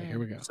 Okay, here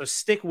we go. So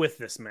stick with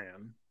this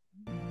man.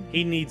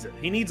 He needs it.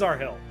 He needs our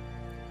help.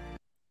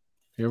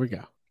 Here we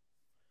go.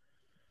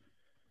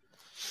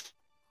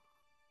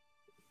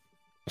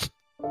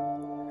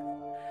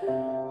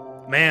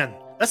 Man,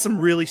 that's some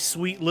really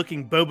sweet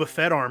looking Boba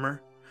Fett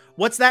armor.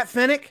 What's that,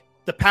 Fennec?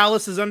 The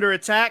palace is under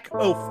attack?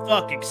 Oh,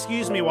 fuck.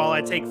 Excuse me while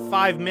I take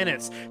 5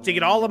 minutes to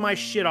get all of my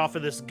shit off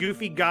of this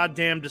goofy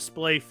goddamn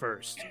display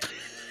first.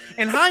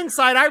 In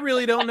hindsight, I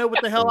really don't know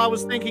what the hell I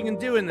was thinking in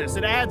doing this.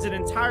 It adds an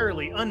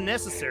entirely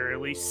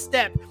unnecessarily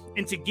step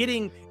into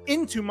getting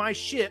into my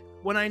shit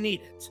when I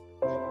need it.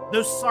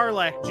 Those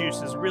Sarlacc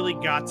juices really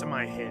got to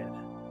my head.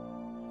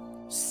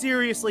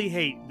 Seriously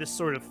hate this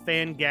sort of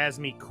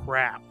fangasmy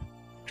crap.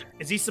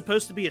 Is he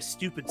supposed to be a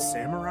stupid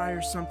samurai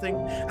or something?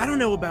 I don't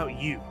know about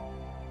you.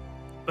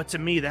 But to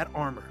me, that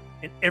armor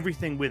and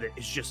everything with it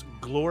is just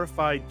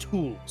glorified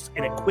tools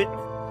and equipment.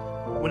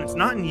 When it's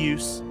not in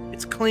use,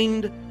 it's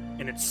cleaned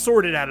and it's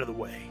sorted out of the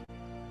way.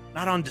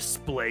 Not on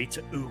display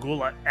to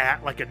oogle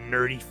at like a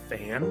nerdy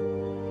fan.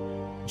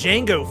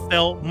 Jango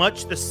felt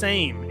much the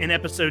same in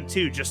episode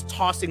 2, just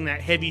tossing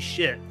that heavy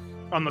shit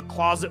on the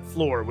closet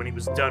floor when he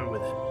was done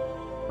with it.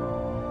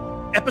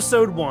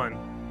 Episode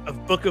 1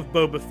 of Book of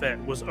Boba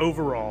Fett was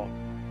overall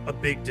a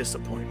big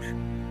disappointment.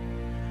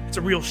 It's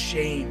a real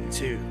shame,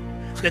 too,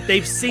 that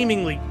they've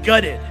seemingly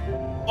gutted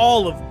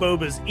all of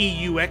Boba's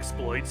EU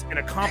exploits and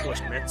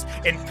accomplishments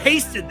and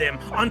pasted them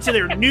onto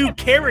their new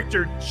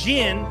character,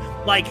 Jin,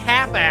 like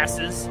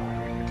half-asses.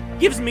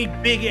 Gives me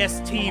big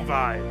ST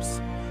vibes.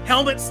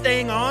 Helmet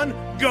staying on,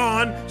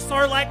 gone.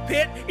 Sarlacc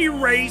pit,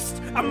 erased.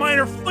 A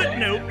minor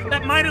footnote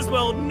that might as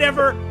well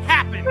never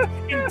happened.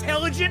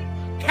 Intelligent,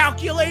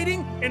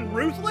 calculating, and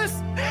ruthless?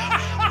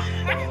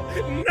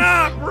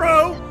 Nah,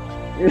 bro.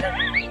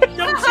 Don't you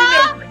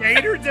know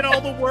Gator did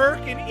all the work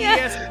in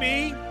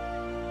ESB?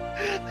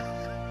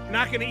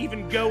 Not going to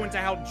even go into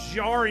how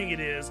jarring it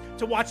is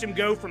to watch him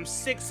go from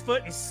 6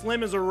 foot and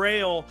slim as a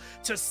rail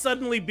to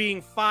suddenly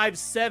being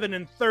 5'7"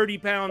 and 30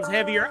 pounds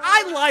heavier.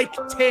 I like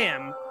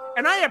Tim,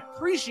 and I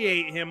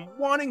appreciate him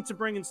wanting to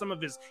bring in some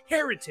of his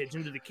heritage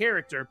into the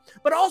character,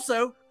 but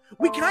also,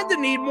 we kind of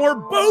need more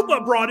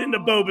Boba brought into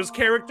Boba's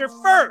character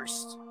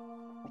first.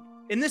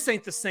 And this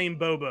ain't the same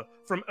Boba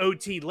from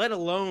OT, let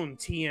alone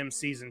TM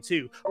Season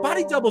 2.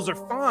 Body doubles are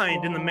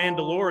fine in The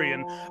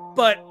Mandalorian,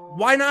 but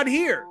why not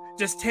here?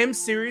 Does Tim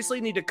seriously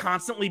need to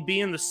constantly be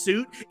in the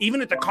suit, even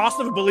at the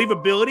cost of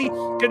believability,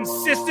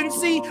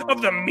 consistency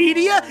of the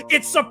media?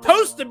 It's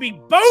supposed to be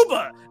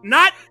Boba,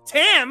 not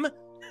Tim.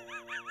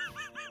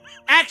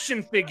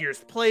 Action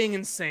figures playing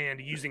in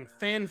sand using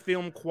fan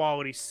film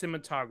quality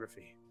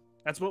cinematography.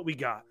 That's what we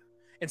got,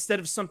 instead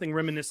of something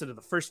reminiscent of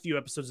the first few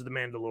episodes of The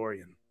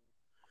Mandalorian.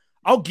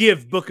 I'll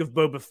give Book of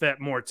Boba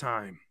Fett more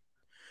time,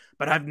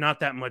 but I've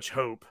not that much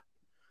hope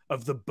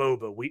of the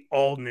Boba we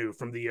all knew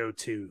from the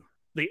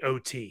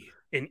OT,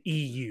 and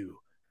EU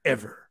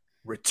ever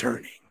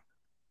returning.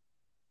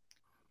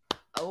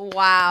 Oh,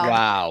 wow.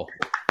 Wow.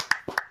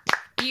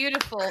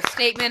 Beautiful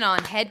statement on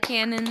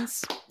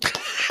headcanons.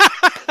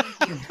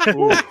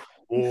 Boy. Thank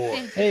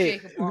you, Hey,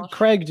 Jacob Walsh.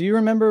 Craig, do you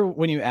remember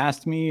when you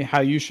asked me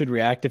how you should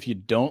react if you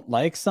don't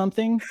like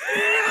something?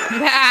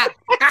 Yeah.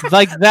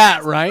 Like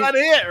that, right? Not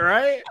it,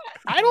 right?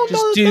 I don't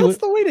Just know do if that's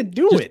it. the way to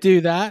do Just it.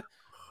 do that.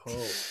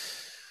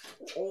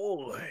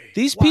 Oh.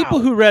 These Wow. people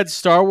who read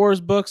Star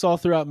Wars books all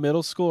throughout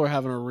middle school are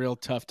having a real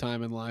tough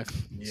time in life.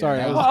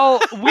 Sorry, I was,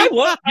 Well, we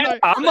what?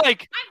 I'm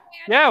like,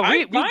 yeah,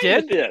 we I'm fine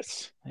did. with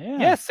this.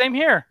 Yeah, same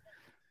here.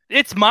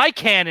 It's my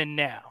canon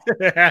now.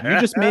 You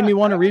just made me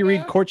want to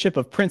reread Courtship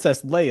of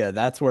Princess Leia.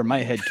 That's where my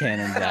head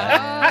canon's at.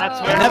 That's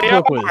Oh. where And that we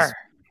book was, are.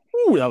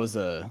 ooh, that was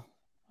a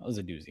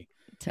doozy.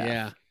 Tough.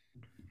 yeah.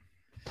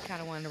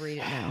 Kind of wanted to read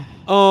it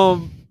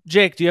now.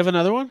 Jake, do you have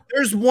another one?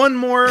 There's one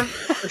more, a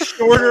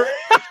shorter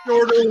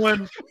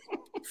one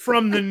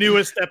from the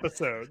newest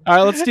episode. All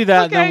right, let's do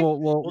that. And then Okay. we'll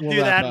We'll do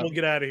wrap that up. and we'll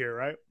get out of here,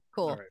 right?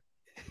 Cool. All right.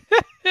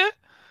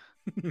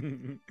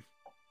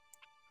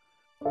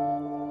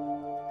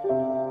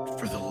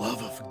 For the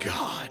love of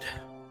God,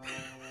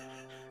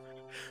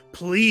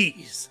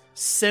 please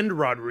send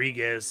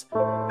Rodriguez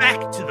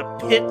back to the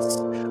pits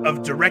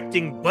of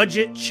directing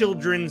budget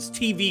children's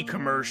TV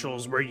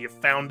commercials where you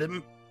found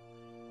him.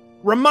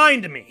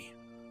 Remind me,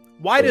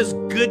 why does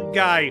good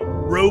guy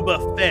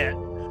Boba Fett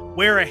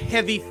wear a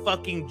heavy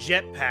fucking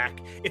jetpack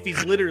if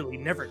he's literally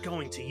never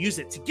going to use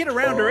it to get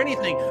around or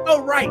anything?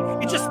 Oh, right,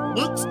 it just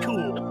looks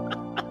cool.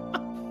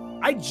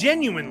 I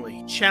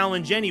genuinely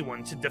challenge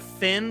anyone to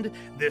defend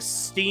this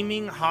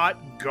steaming hot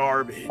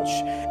garbage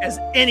as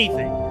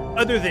anything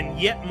other than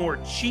yet more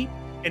cheap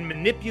and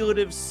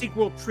manipulative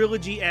sequel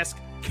trilogy-esque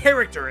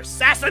character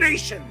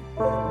assassination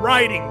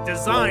writing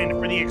designed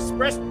for the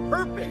express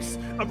purpose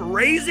of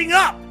raising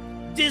up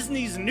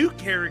Disney's new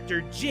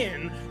character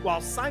Jin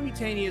while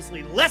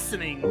simultaneously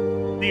lessening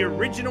the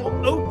original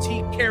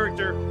OT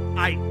character.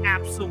 I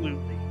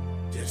absolutely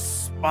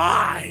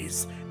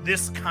despise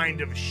this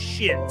kind of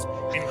shit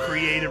in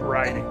creative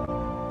writing.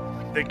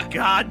 The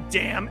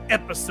goddamn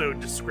episode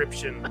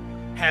description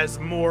has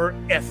more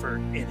effort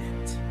in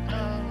it.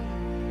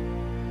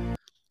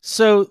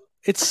 So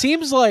it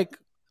seems like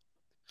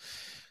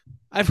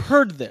I've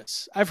heard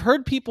this. I've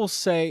heard people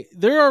say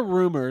there are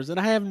rumors, and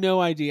I have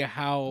no idea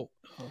how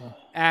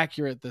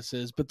accurate this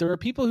is, but there are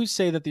people who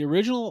say that the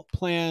original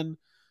plan,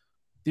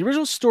 the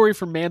original story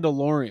for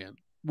Mandalorian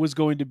was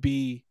going to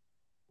be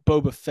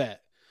Boba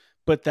Fett,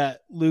 but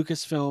that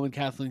Lucasfilm and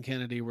Kathleen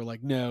Kennedy were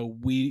like, no,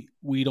 we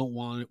don't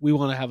want it. We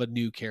want to have a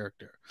new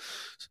character.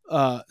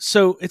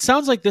 So it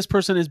sounds like this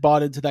person is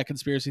bought into that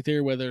conspiracy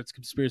theory, whether it's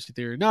conspiracy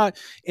theory or not.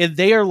 And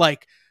they are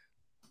like,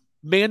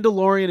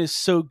 Mandalorian is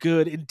so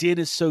good and Din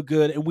is so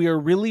good, and we are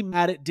really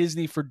mad at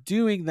Disney for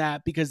doing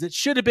that because it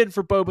should have been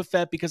for Boba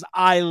Fett because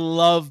I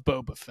love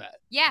Boba Fett.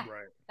 Yeah,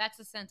 Right. that's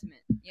the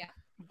sentiment. Yeah.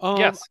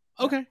 Yes.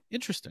 Okay,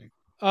 interesting.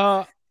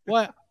 Well,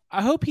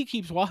 I hope he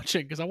keeps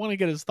watching because I want to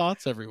get his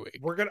thoughts every week.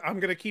 I'm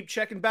gonna keep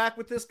checking back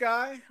with this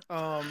guy.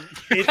 I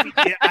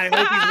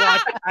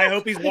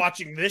hope he's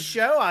watching this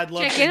show. I'd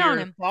love Check to in hear on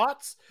his him.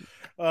 thoughts.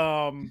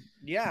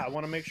 Yeah, I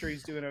want to make sure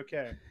he's doing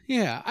okay.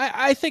 Yeah,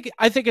 I think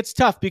it's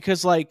tough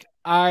because like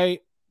I'm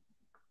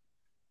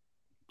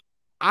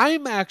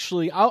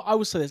actually I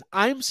will say this.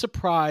 I'm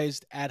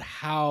surprised at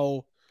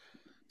how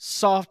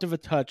soft of a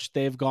touch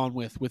they've gone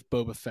with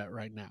Boba Fett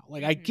right now.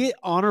 Like I get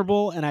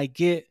honorable and I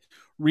get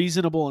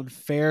reasonable and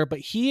fair, but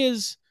he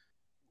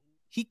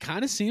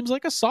kind of seems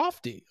like a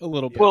softie a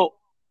little bit. Well,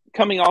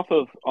 coming off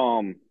of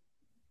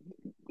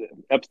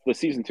the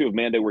season 2 of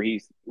Mando, where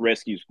he's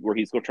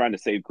trying to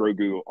save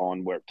Grogu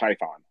on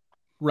Tython,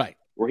 right.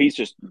 where he's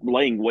just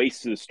laying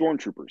waste to the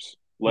stormtroopers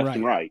left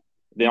and right.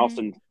 Then all of a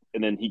sudden,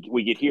 and then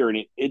we get here, and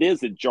it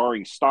is a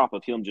jarring stop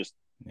of him just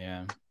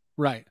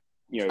Right.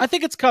 You know, I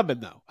think it's coming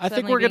though. I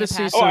think Suddenly we're going to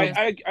being see a some.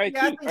 I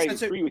think so,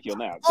 too. agree with you on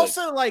that. But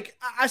Also, like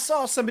I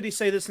saw somebody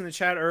say this in the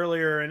chat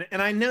earlier, and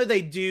I know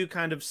they do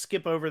kind of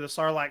skip over the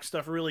Sarlacc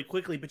stuff really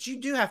quickly, but you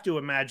do have to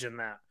imagine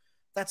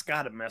that's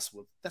got to mess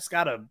with.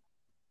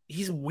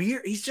 He's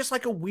weird. He's just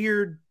like a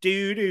weird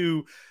dude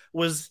who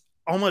was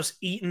almost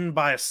eaten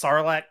by a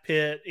Sarlacc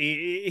pit.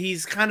 He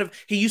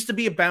used to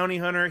be a bounty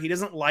hunter. He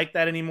doesn't like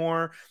that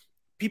anymore.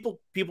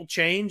 People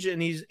change,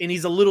 and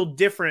he's a little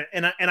different.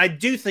 And I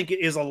do think it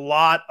is a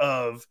lot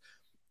of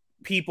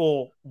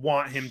people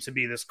want him to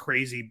be this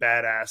crazy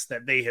badass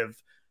that they have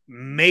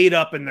made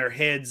up in their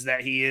heads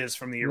that he is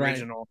from the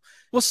original.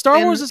 Well,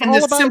 Star Wars is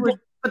all about.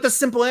 But the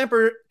simple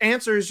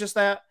answer is just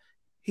that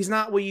he's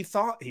not what you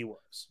thought he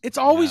was. It's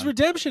always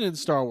redemption in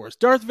Star Wars.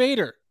 Darth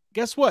Vader.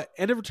 Guess what?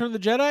 End of Return of the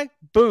Jedi.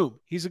 Boom.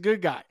 He's a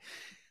good guy.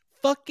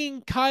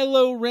 Fucking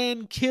Kylo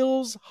Ren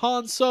kills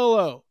Han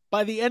Solo.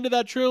 By the end of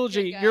that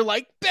trilogy, you're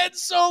like, Ben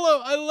Solo,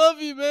 I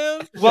love you,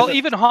 man. Well,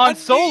 even Han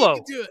Solo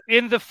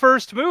in the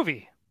first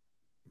movie.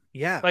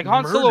 Yeah. Like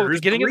Han Solo,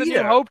 beginning of the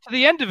New Hope to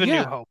the end of A New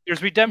Yeah. Hope.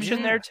 There's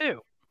redemption there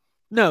too.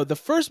 No, the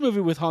first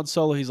movie with Han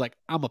Solo, he's like,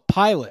 I'm a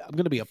pilot. I'm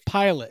going to be a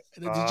pilot.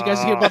 Did you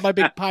guys hear about my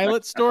big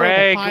pilot story?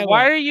 Craig, I'm a pilot.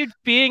 why are you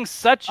being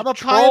such I'm a a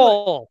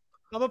troll?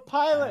 I'm a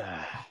pilot.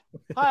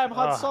 Hi, I'm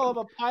Han Solo. I'm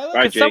a pilot.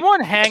 Right, Could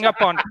someone hang up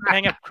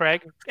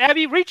Craig?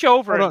 Abby, reach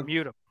over Hold and on.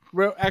 mute him.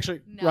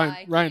 Actually, No,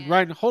 I Ryan,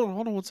 can't. hold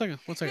on 1 second.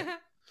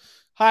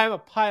 Hi, I'm a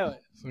pilot.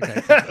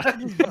 Okay.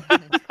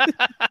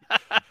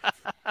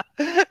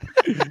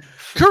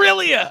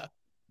 Corellia.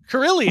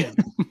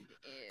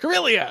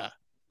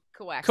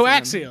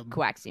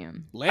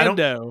 Coaxium.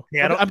 Lando.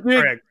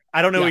 Craig,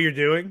 I don't know what you're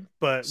doing,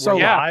 but So-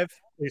 we're live.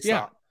 Please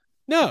Yeah. stop.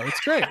 No, it's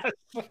great.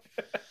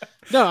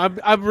 No,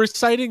 I'm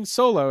reciting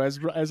Solo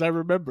as I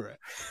remember it.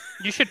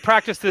 You should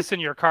practice this in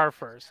your car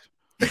first.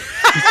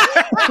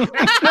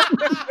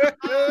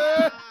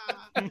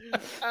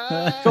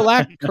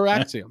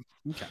 Coaxium.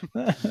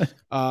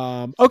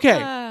 Okay.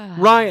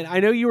 Ryan, I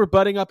know you were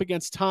butting up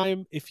against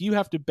time. If you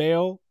have to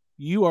bail,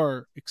 you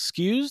are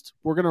excused.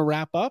 We're going to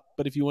wrap up,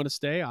 but if you want to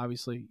stay,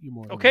 obviously you're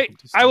more than Okay, welcome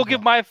to stay I will as give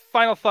well. my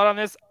final thought on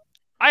this.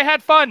 I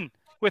had fun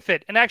with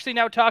it, and actually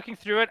now talking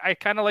through it, I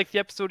kind of like the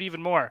episode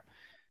even more.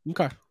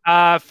 Okay.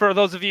 For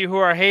those of you who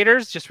are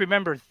haters, just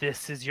remember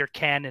this is your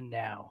canon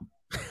now.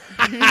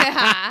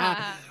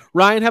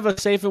 Ryan, have a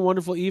safe and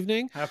wonderful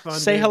evening. Have fun.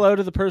 Say dude. hello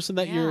to the person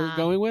that you're Yeah.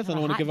 going with. I Have a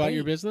don't want to hot give out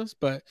your date. business,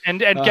 but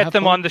And have get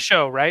them fun. on the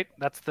show, right?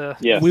 That's the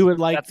Yes. we would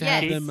like That's to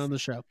have yes. them on the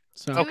show.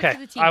 So, Do it okay. for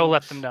the team. I will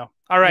let them know.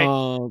 All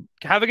right.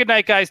 Have a good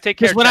night, guys. Take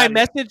care. because when I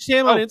chatty. messaged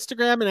him on Oh.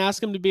 Instagram and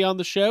asked him to be on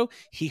the show,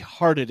 he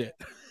hearted it,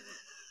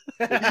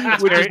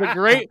 That's which very-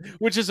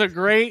 is a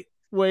great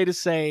way to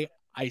say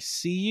I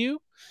see you,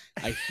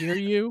 I hear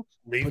you.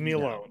 Leave but me no,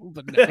 alone.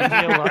 but no. Leave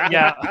me alone.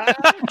 Yeah.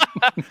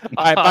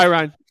 All right, bye,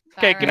 Ryan.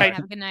 Okay, Bye, good Ryan. night.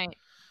 Have a good night.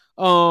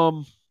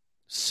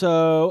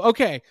 So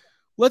okay,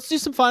 let's do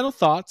some final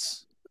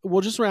thoughts.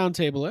 We'll just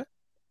roundtable it,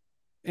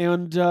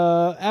 and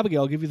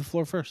Abigail, I'll give you the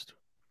floor first.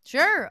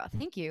 Sure.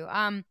 Thank you.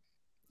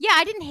 Yeah,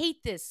 I didn't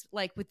hate this,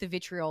 like, with the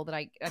vitriol that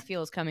I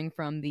feel is coming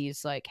from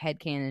these, like,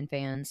 headcanon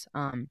fans.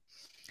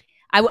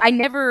 I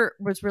never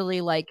was really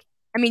like,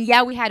 I mean,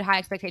 yeah, we had high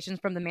expectations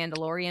from The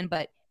Mandalorian,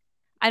 but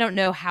I don't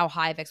know how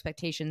high of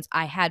expectations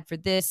I had for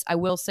this. I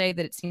will say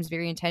that it seems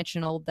very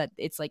intentional that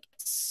it's like,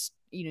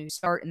 you know,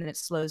 start and then it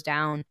slows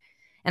down.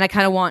 And I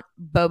kind of want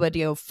Boba to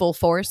go full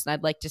force. And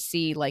I'd like to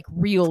see, like,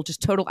 real,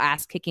 just total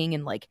ass kicking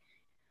and, like,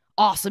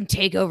 awesome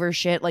takeover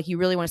shit like you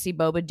really want to see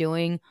Boba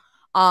doing.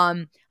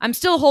 I'm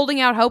still holding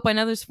out hope. I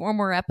know there's 4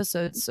 more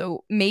episodes,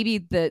 so maybe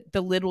the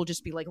lid will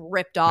just be like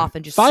ripped off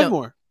and just 5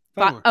 more.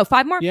 5 more. Oh,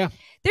 5 more? Yeah.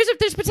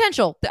 There's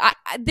potential. The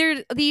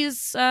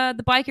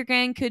biker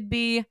gang could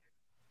be.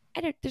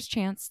 There's a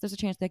chance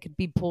they could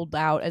be pulled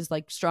out as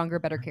like stronger,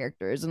 better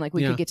characters, and like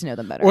we Yeah. could get to know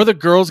them better. Or the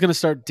girl's gonna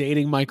start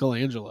dating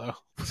Michelangelo.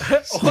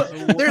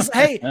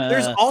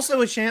 There's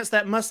also a chance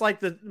that much like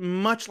the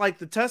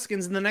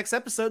Tuskens in the next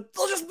episode,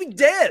 they'll just be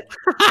dead.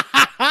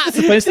 That's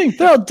the funniest thing.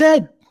 They're all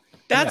dead.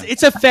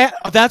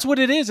 That's what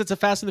it is. It's a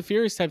Fast and the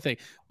Furious type thing.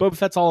 Boba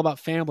Fett's all about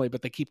family,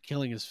 but they keep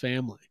killing his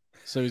family,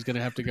 so he's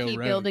gonna have to go keep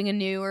rogue. building a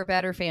new or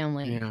better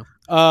family.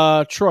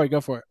 Yeah. Troy, go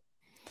for it.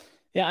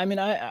 Yeah, I mean,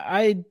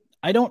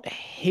 I don't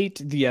hate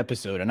the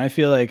episode, and I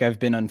feel like I've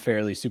been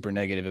unfairly super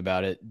negative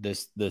about it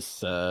this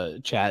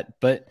chat,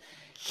 but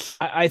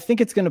I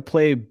think it's going to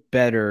play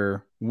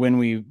better when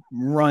we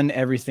run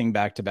everything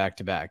back to back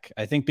to back.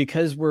 I think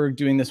because we're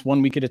doing this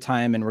 1 week at a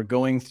time and we're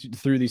going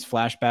through these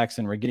flashbacks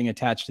and we're getting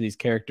attached to these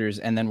characters,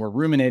 and then we're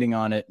ruminating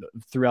on it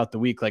throughout the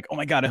week. Like, oh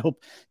my God, I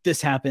hope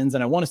this happens.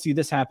 And I want to see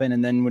this happen.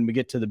 And then when we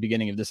get to the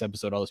beginning of this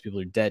episode, all those people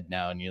are dead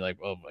now. And you're like,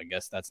 oh, I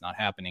guess that's not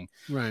happening.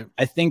 Right.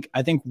 I think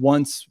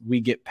once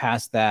we get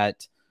past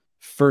that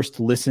first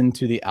listen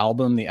to the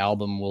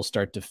album will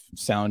start to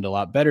sound a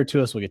lot better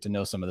to us. We'll get to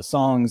know some of the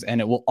songs,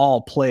 and it will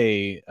all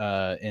play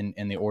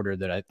in the order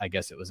that I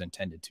guess it was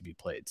intended to be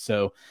played.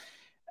 So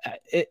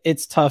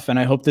it's tough, and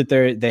I hope that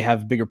they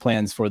have bigger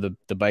plans for the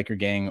biker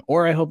gang,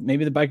 or I hope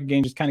maybe the biker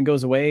gang just kind of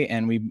goes away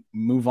and we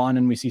move on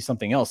and we see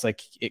something else.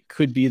 Like, it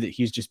could be that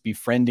he's just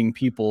befriending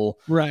people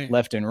Right.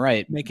 left and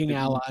right, Making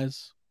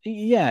allies.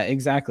 Yeah,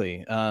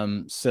 exactly.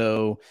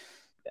 So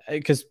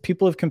because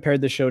people have compared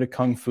the show to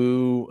Kung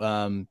Fu.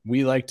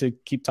 We like to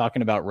keep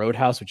talking about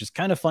Roadhouse, which is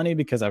kind of funny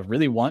because I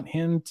really want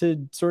him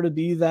to sort of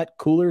be that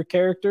cooler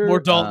character. More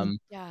Dalton.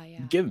 Yeah.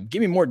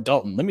 Give me more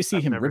Dalton. Let me see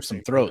I've him never rip some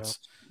seen throats.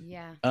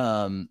 Yeah.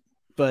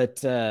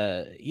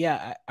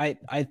 Yeah,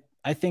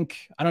 I think,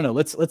 I don't know.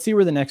 Let's see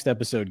where the next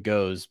episode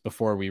goes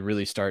before we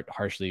really start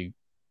harshly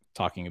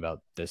talking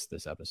about this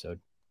episode.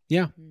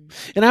 Yeah.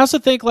 And I also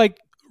think, like,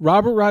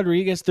 Robert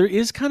Rodriguez, there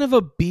is kind of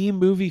a B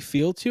movie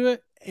feel to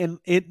it. And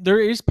there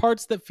is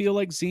parts that feel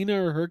like Xena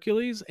or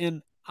Hercules,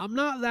 and I'm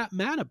not that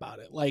mad about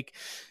it. Like,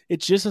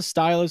 it's just a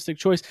stylistic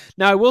choice.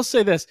 Now, I will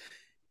say this: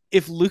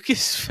 if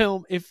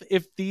Lucasfilm, if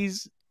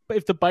the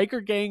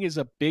biker gang is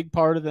a big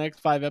part of the next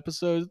 5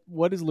 episodes,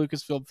 what is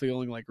Lucasfilm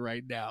feeling like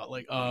right now?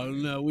 Like, oh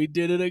no, we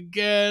did it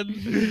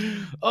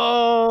again.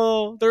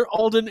 Oh, they're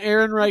Alden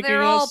Ehrenreiching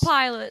They're all us.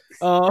 pilots.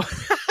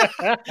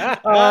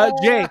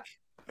 Jake.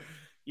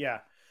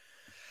 Yeah.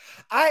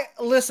 I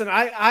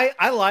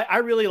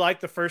really like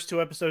the first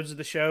 2 episodes of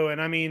the show,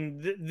 and I mean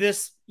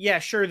this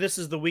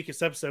is the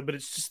weakest episode, but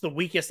it's just the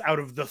weakest out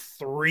of the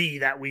 3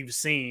 that we've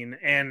seen,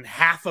 and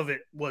half of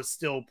it was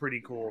still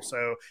pretty cool.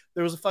 So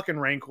there was a fucking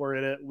Rancor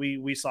in it.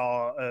 We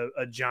saw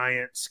a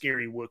giant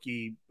scary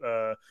Wookiee,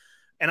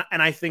 and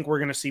I think we're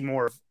gonna see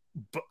more of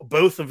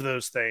both of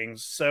those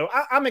things. So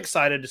I'm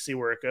excited to see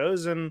where it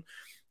goes, and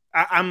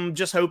I'm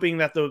just hoping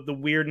that the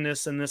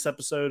weirdness in this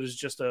episode is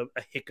just a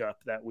hiccup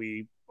that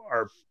we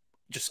are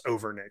just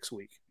over next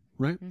week.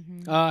 Right.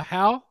 Mhm.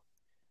 Hal?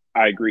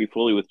 I agree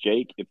fully with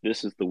Jake. If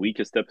this is the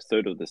weakest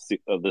episode of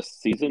this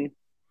season,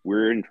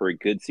 we're in for a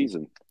good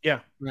season.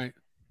 Yeah. Right.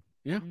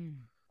 Yeah. Mm.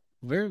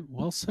 Very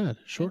well said.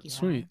 Short and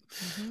Thank you,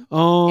 sweet.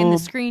 Mhm. In the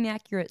screen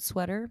accurate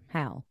sweater,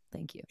 Hal.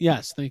 Thank you.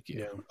 Yes, thank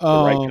you. Yeah.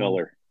 The right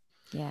color.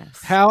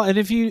 Yes. Hal,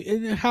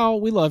 Hal,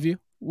 we love you.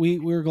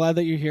 We're glad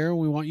that you're here, and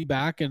we want you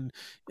back. And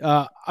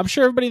I'm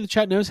sure everybody in the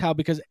chat knows Hal,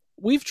 because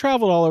we've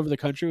traveled all over the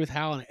country with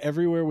Hal, and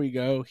everywhere we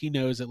go, he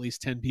knows at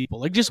least 10 people.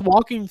 Like, just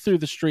walking through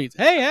the streets.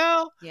 Hey,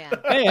 Hal. Yeah.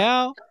 Hey,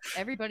 Hal.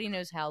 Everybody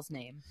knows Hal's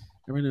name.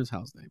 Everybody knows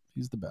Hal's name.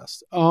 He's the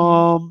best.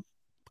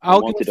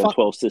 I'll want give it it on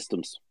 12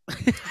 systems.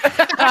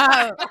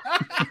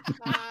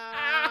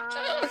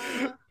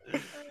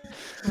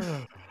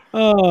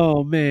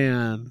 Oh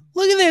man,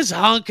 look at this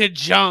hunk of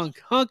junk.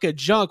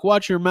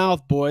 Watch your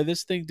mouth, boy.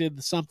 This thing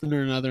did something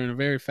or another in a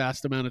very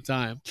fast amount of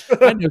time.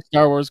 I know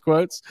Star Wars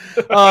quotes.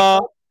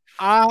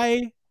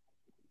 I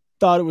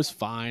thought it was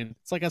fine.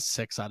 It's like a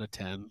 6 out of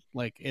 10.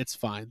 Like, it's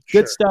fine.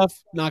 Good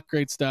stuff, not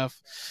great stuff.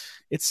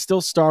 It's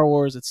still Star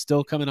Wars. It's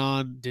still coming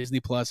on Disney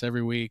Plus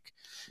every week.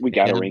 We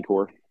got a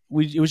Rancor.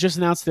 It was just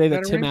announced today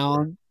that Tim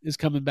Allen is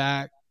coming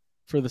back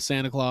for the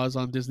Santa Claus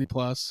on Disney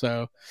Plus.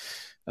 So,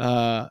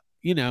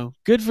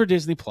 good for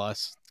Disney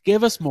Plus.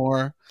 Give us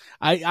more.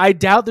 I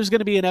doubt there's going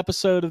to be an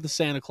episode of the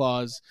Santa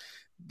Claus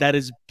that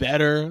is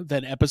better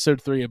than episode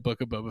 3 of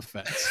Book of Boba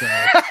Fett. So.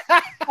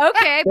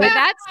 Okay, but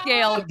that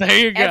scale, there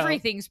you go.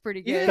 Everything's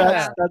pretty good.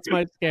 That's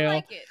my scale. I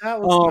like it.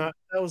 That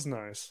was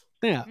nice.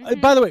 Yeah.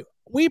 Mhm. By the way,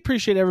 we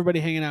appreciate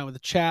everybody hanging out with the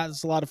chat.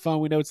 It's a lot of fun.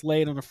 We know it's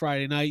late on a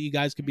Friday night. You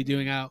guys could be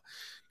going out.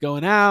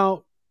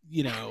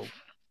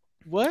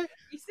 What?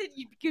 You said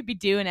you could be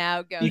doing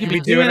out, going. You could out. be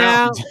doing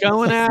out,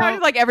 going out.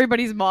 Sounded like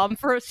everybody's mom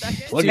for a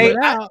second. Hey,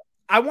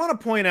 I want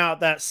to point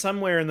out that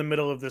somewhere in the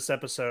middle of this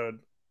episode,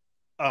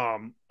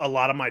 a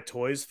lot of my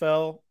toys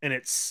fell, and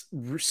it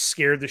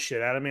scared the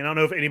shit out of me. I don't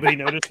know if anybody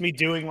noticed me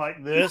doing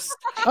like this,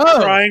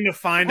 trying to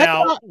find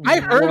out.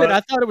 I heard it. I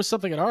thought it was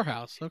something at our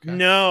house. Okay.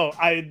 No,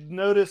 I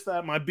noticed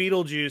that my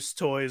Beetlejuice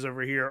toys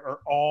over here are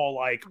all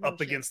like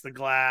up against the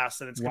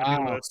glass, and it's going to be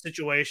one of those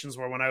situations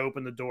where when I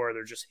open the door,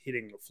 they're just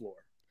hitting the floor.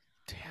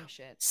 Damn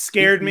shit.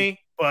 Scared me,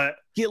 but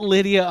get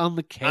Lydia on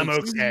the case. I'm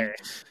okay.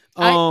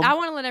 I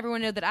want to let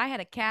everyone know that I had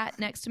a cat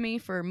next to me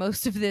for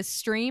most of this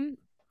stream,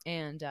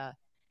 and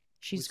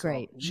she's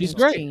great. She's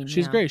great.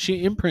 She's great.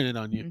 She imprinted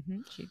on you.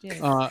 Mm-hmm, she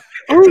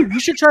did. You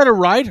should try to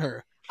ride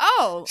her.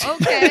 Oh,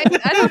 okay.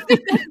 I don't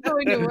think that's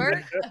going to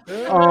work.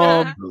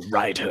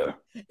 Ride her.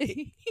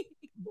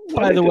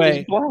 By the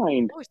way,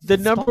 blind.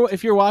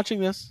 If you're watching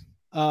this,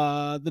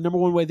 the number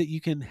one way that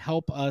you can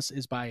help us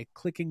is by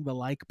clicking the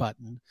like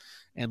button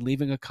and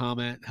leaving a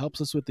comment. It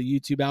helps us with the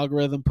YouTube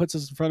algorithm, puts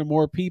us in front of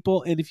more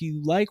people. And if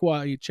you like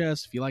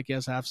YHS, if you like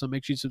Yes Have Some,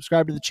 make sure you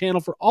subscribe to the channel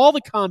for all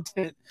the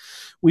content.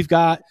 We've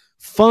got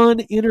fun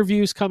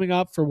interviews coming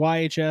up for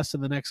YHS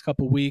in the next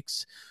couple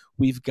weeks.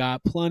 We've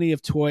got plenty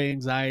of toy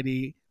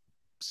anxiety,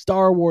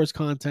 Star Wars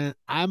content.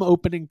 I'm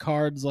opening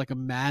cards like a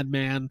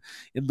madman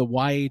in the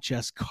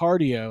YHS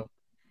Cardio.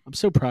 I'm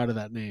so proud of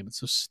that name. It's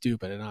so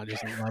stupid, and I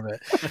just love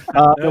it.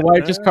 The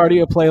YHS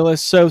Cardio playlist.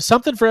 So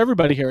something for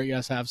everybody here at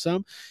Yes Have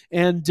Some.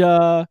 And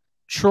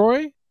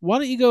Troy, why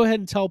don't you go ahead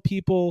and tell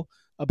people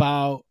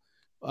about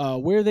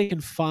where they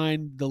can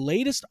find the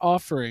latest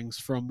offerings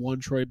from one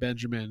Troy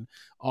Benjamin,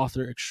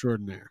 author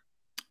extraordinaire.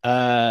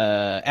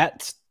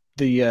 At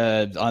the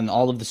on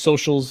all of the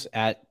socials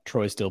at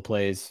Troy Still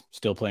Plays,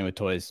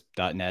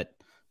 stillplayingwithtoys.net.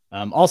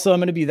 Also, I'm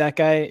going to be that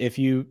guy. If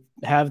you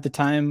have the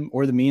time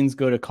or the means,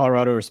 go to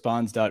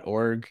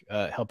coloradoresponds.org.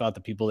 Help out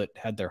the people that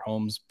had their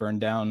homes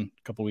burned down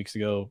a couple weeks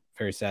ago.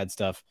 Very sad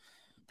stuff.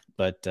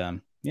 But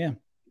yeah,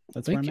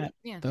 that's where I'm at.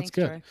 Yeah, that's thanks,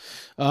 good.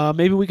 Troy.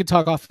 Maybe we could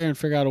talk off there and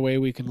figure out a way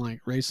we can like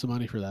raise some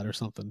money for that or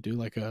something. Do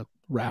like a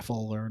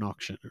raffle or an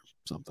auction or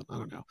something. I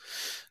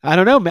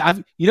don't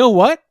know. You know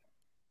what?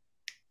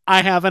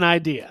 I have an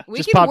idea. We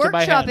Just can popped in my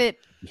workshop head.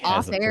 it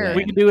off air.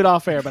 We can do it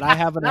off air, but I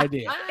have an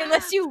idea.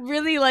 Unless you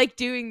really like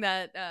doing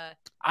that.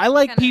 I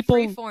like kinda people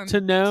freeform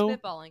to know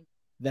spitballing.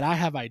 that I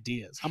have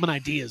ideas. I'm an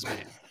ideas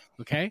man.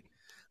 Okay,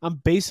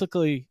 I'm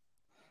basically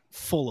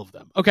full of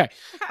them. Okay,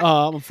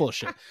 I'm full of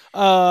shit.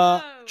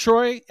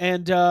 Troy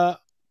and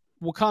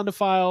Wakanda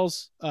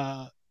Files,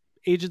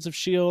 Agents of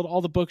S.H.I.E.L.D.,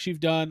 all the books you've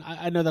done.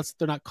 I know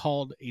they're not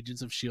called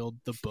Agents of S.H.I.E.L.D.,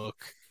 the book,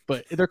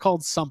 but they're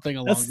called something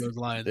along those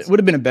lines. It would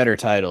have been a better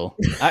title.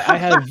 I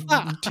have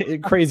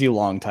crazy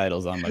long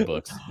titles on my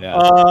books.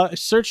 Yeah.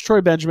 Search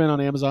Troy Benjamin on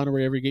Amazon or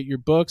wherever you get your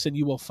books, and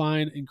you will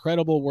find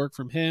incredible work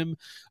from him.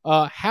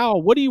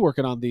 Hal, what are you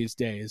working on these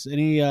days?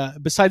 Any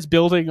besides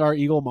building our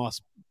Eagle Moss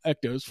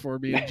Ectos for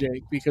me and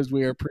Jake because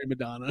we are prima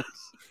donnas?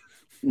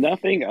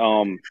 Nothing.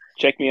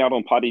 Check me out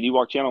on Potty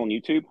Dewalk channel on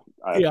YouTube.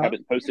 I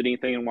haven't posted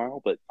anything in a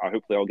while, but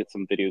hopefully I'll get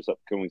some videos up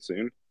going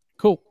soon.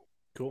 Cool.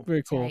 Cool.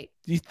 Very cool. Right.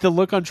 The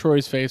look on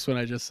Troy's face when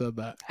I just said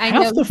that. I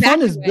know Half the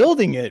fun is exactly.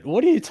 building it.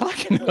 What are you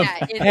talking about?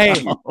 Yeah, it's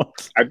Hey,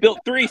 I built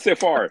 3 so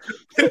far.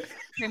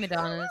 prima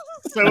donnas.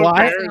 So Well,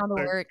 I- embarrassing. On the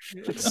work.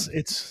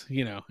 it's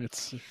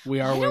we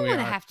are I where don't we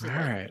want are. to have to All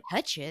right.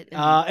 touch it.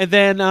 And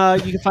then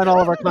you can find all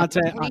of our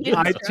content on Read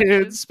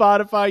iTunes,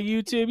 Spotify,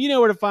 YouTube. You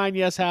know where to find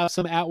Yes Have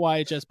Some at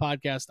YHS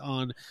Podcast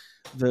on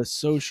the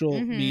social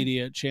Mhm.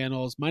 media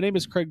channels. My name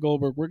is Craig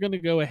Goldberg. We're going to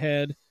go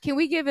ahead. Can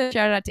we give a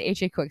shout out to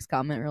H.A. Quick's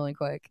comment really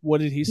quick?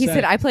 What did he He say?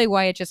 said, I play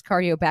YHS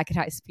cardio back at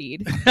high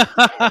speed.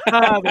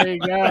 There you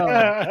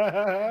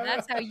go.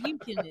 That's how you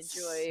can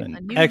enjoy An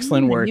a new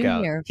excellent moon, a new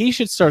workout. year. He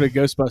should start a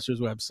Ghostbusters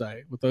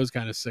website with those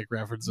kind of sick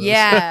references.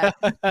 Yeah.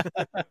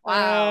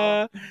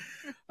 Wow.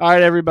 All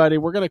right, everybody.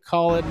 We're going to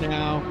call it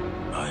now.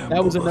 I am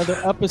That was Boba another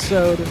Fett.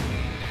 episode of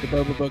the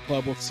Boba Book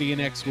Club. We'll see you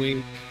next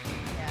week.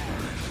 Yeah.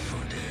 Left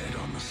for dead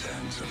on the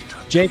sands of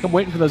Tatooine. Jake, I'm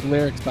waiting for those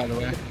lyrics, by the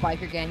way. The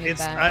biker gang is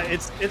back.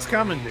 It's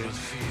coming, dude.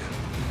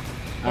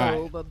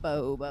 All right.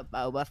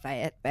 Boba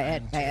Fett,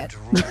 Fett.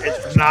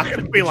 It's not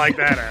going to be like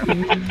that,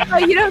 Adam. Oh,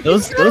 you don't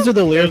Those are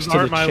the lyrics Those to the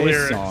aren't my Chase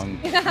lyrics. song.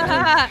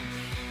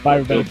 Bye,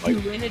 everybody.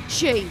 We're in a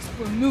chase.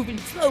 We're moving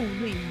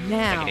slowly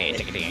now. Tickety,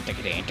 tickety,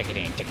 tickety,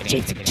 tickety,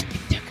 tickety,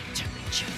 tickety.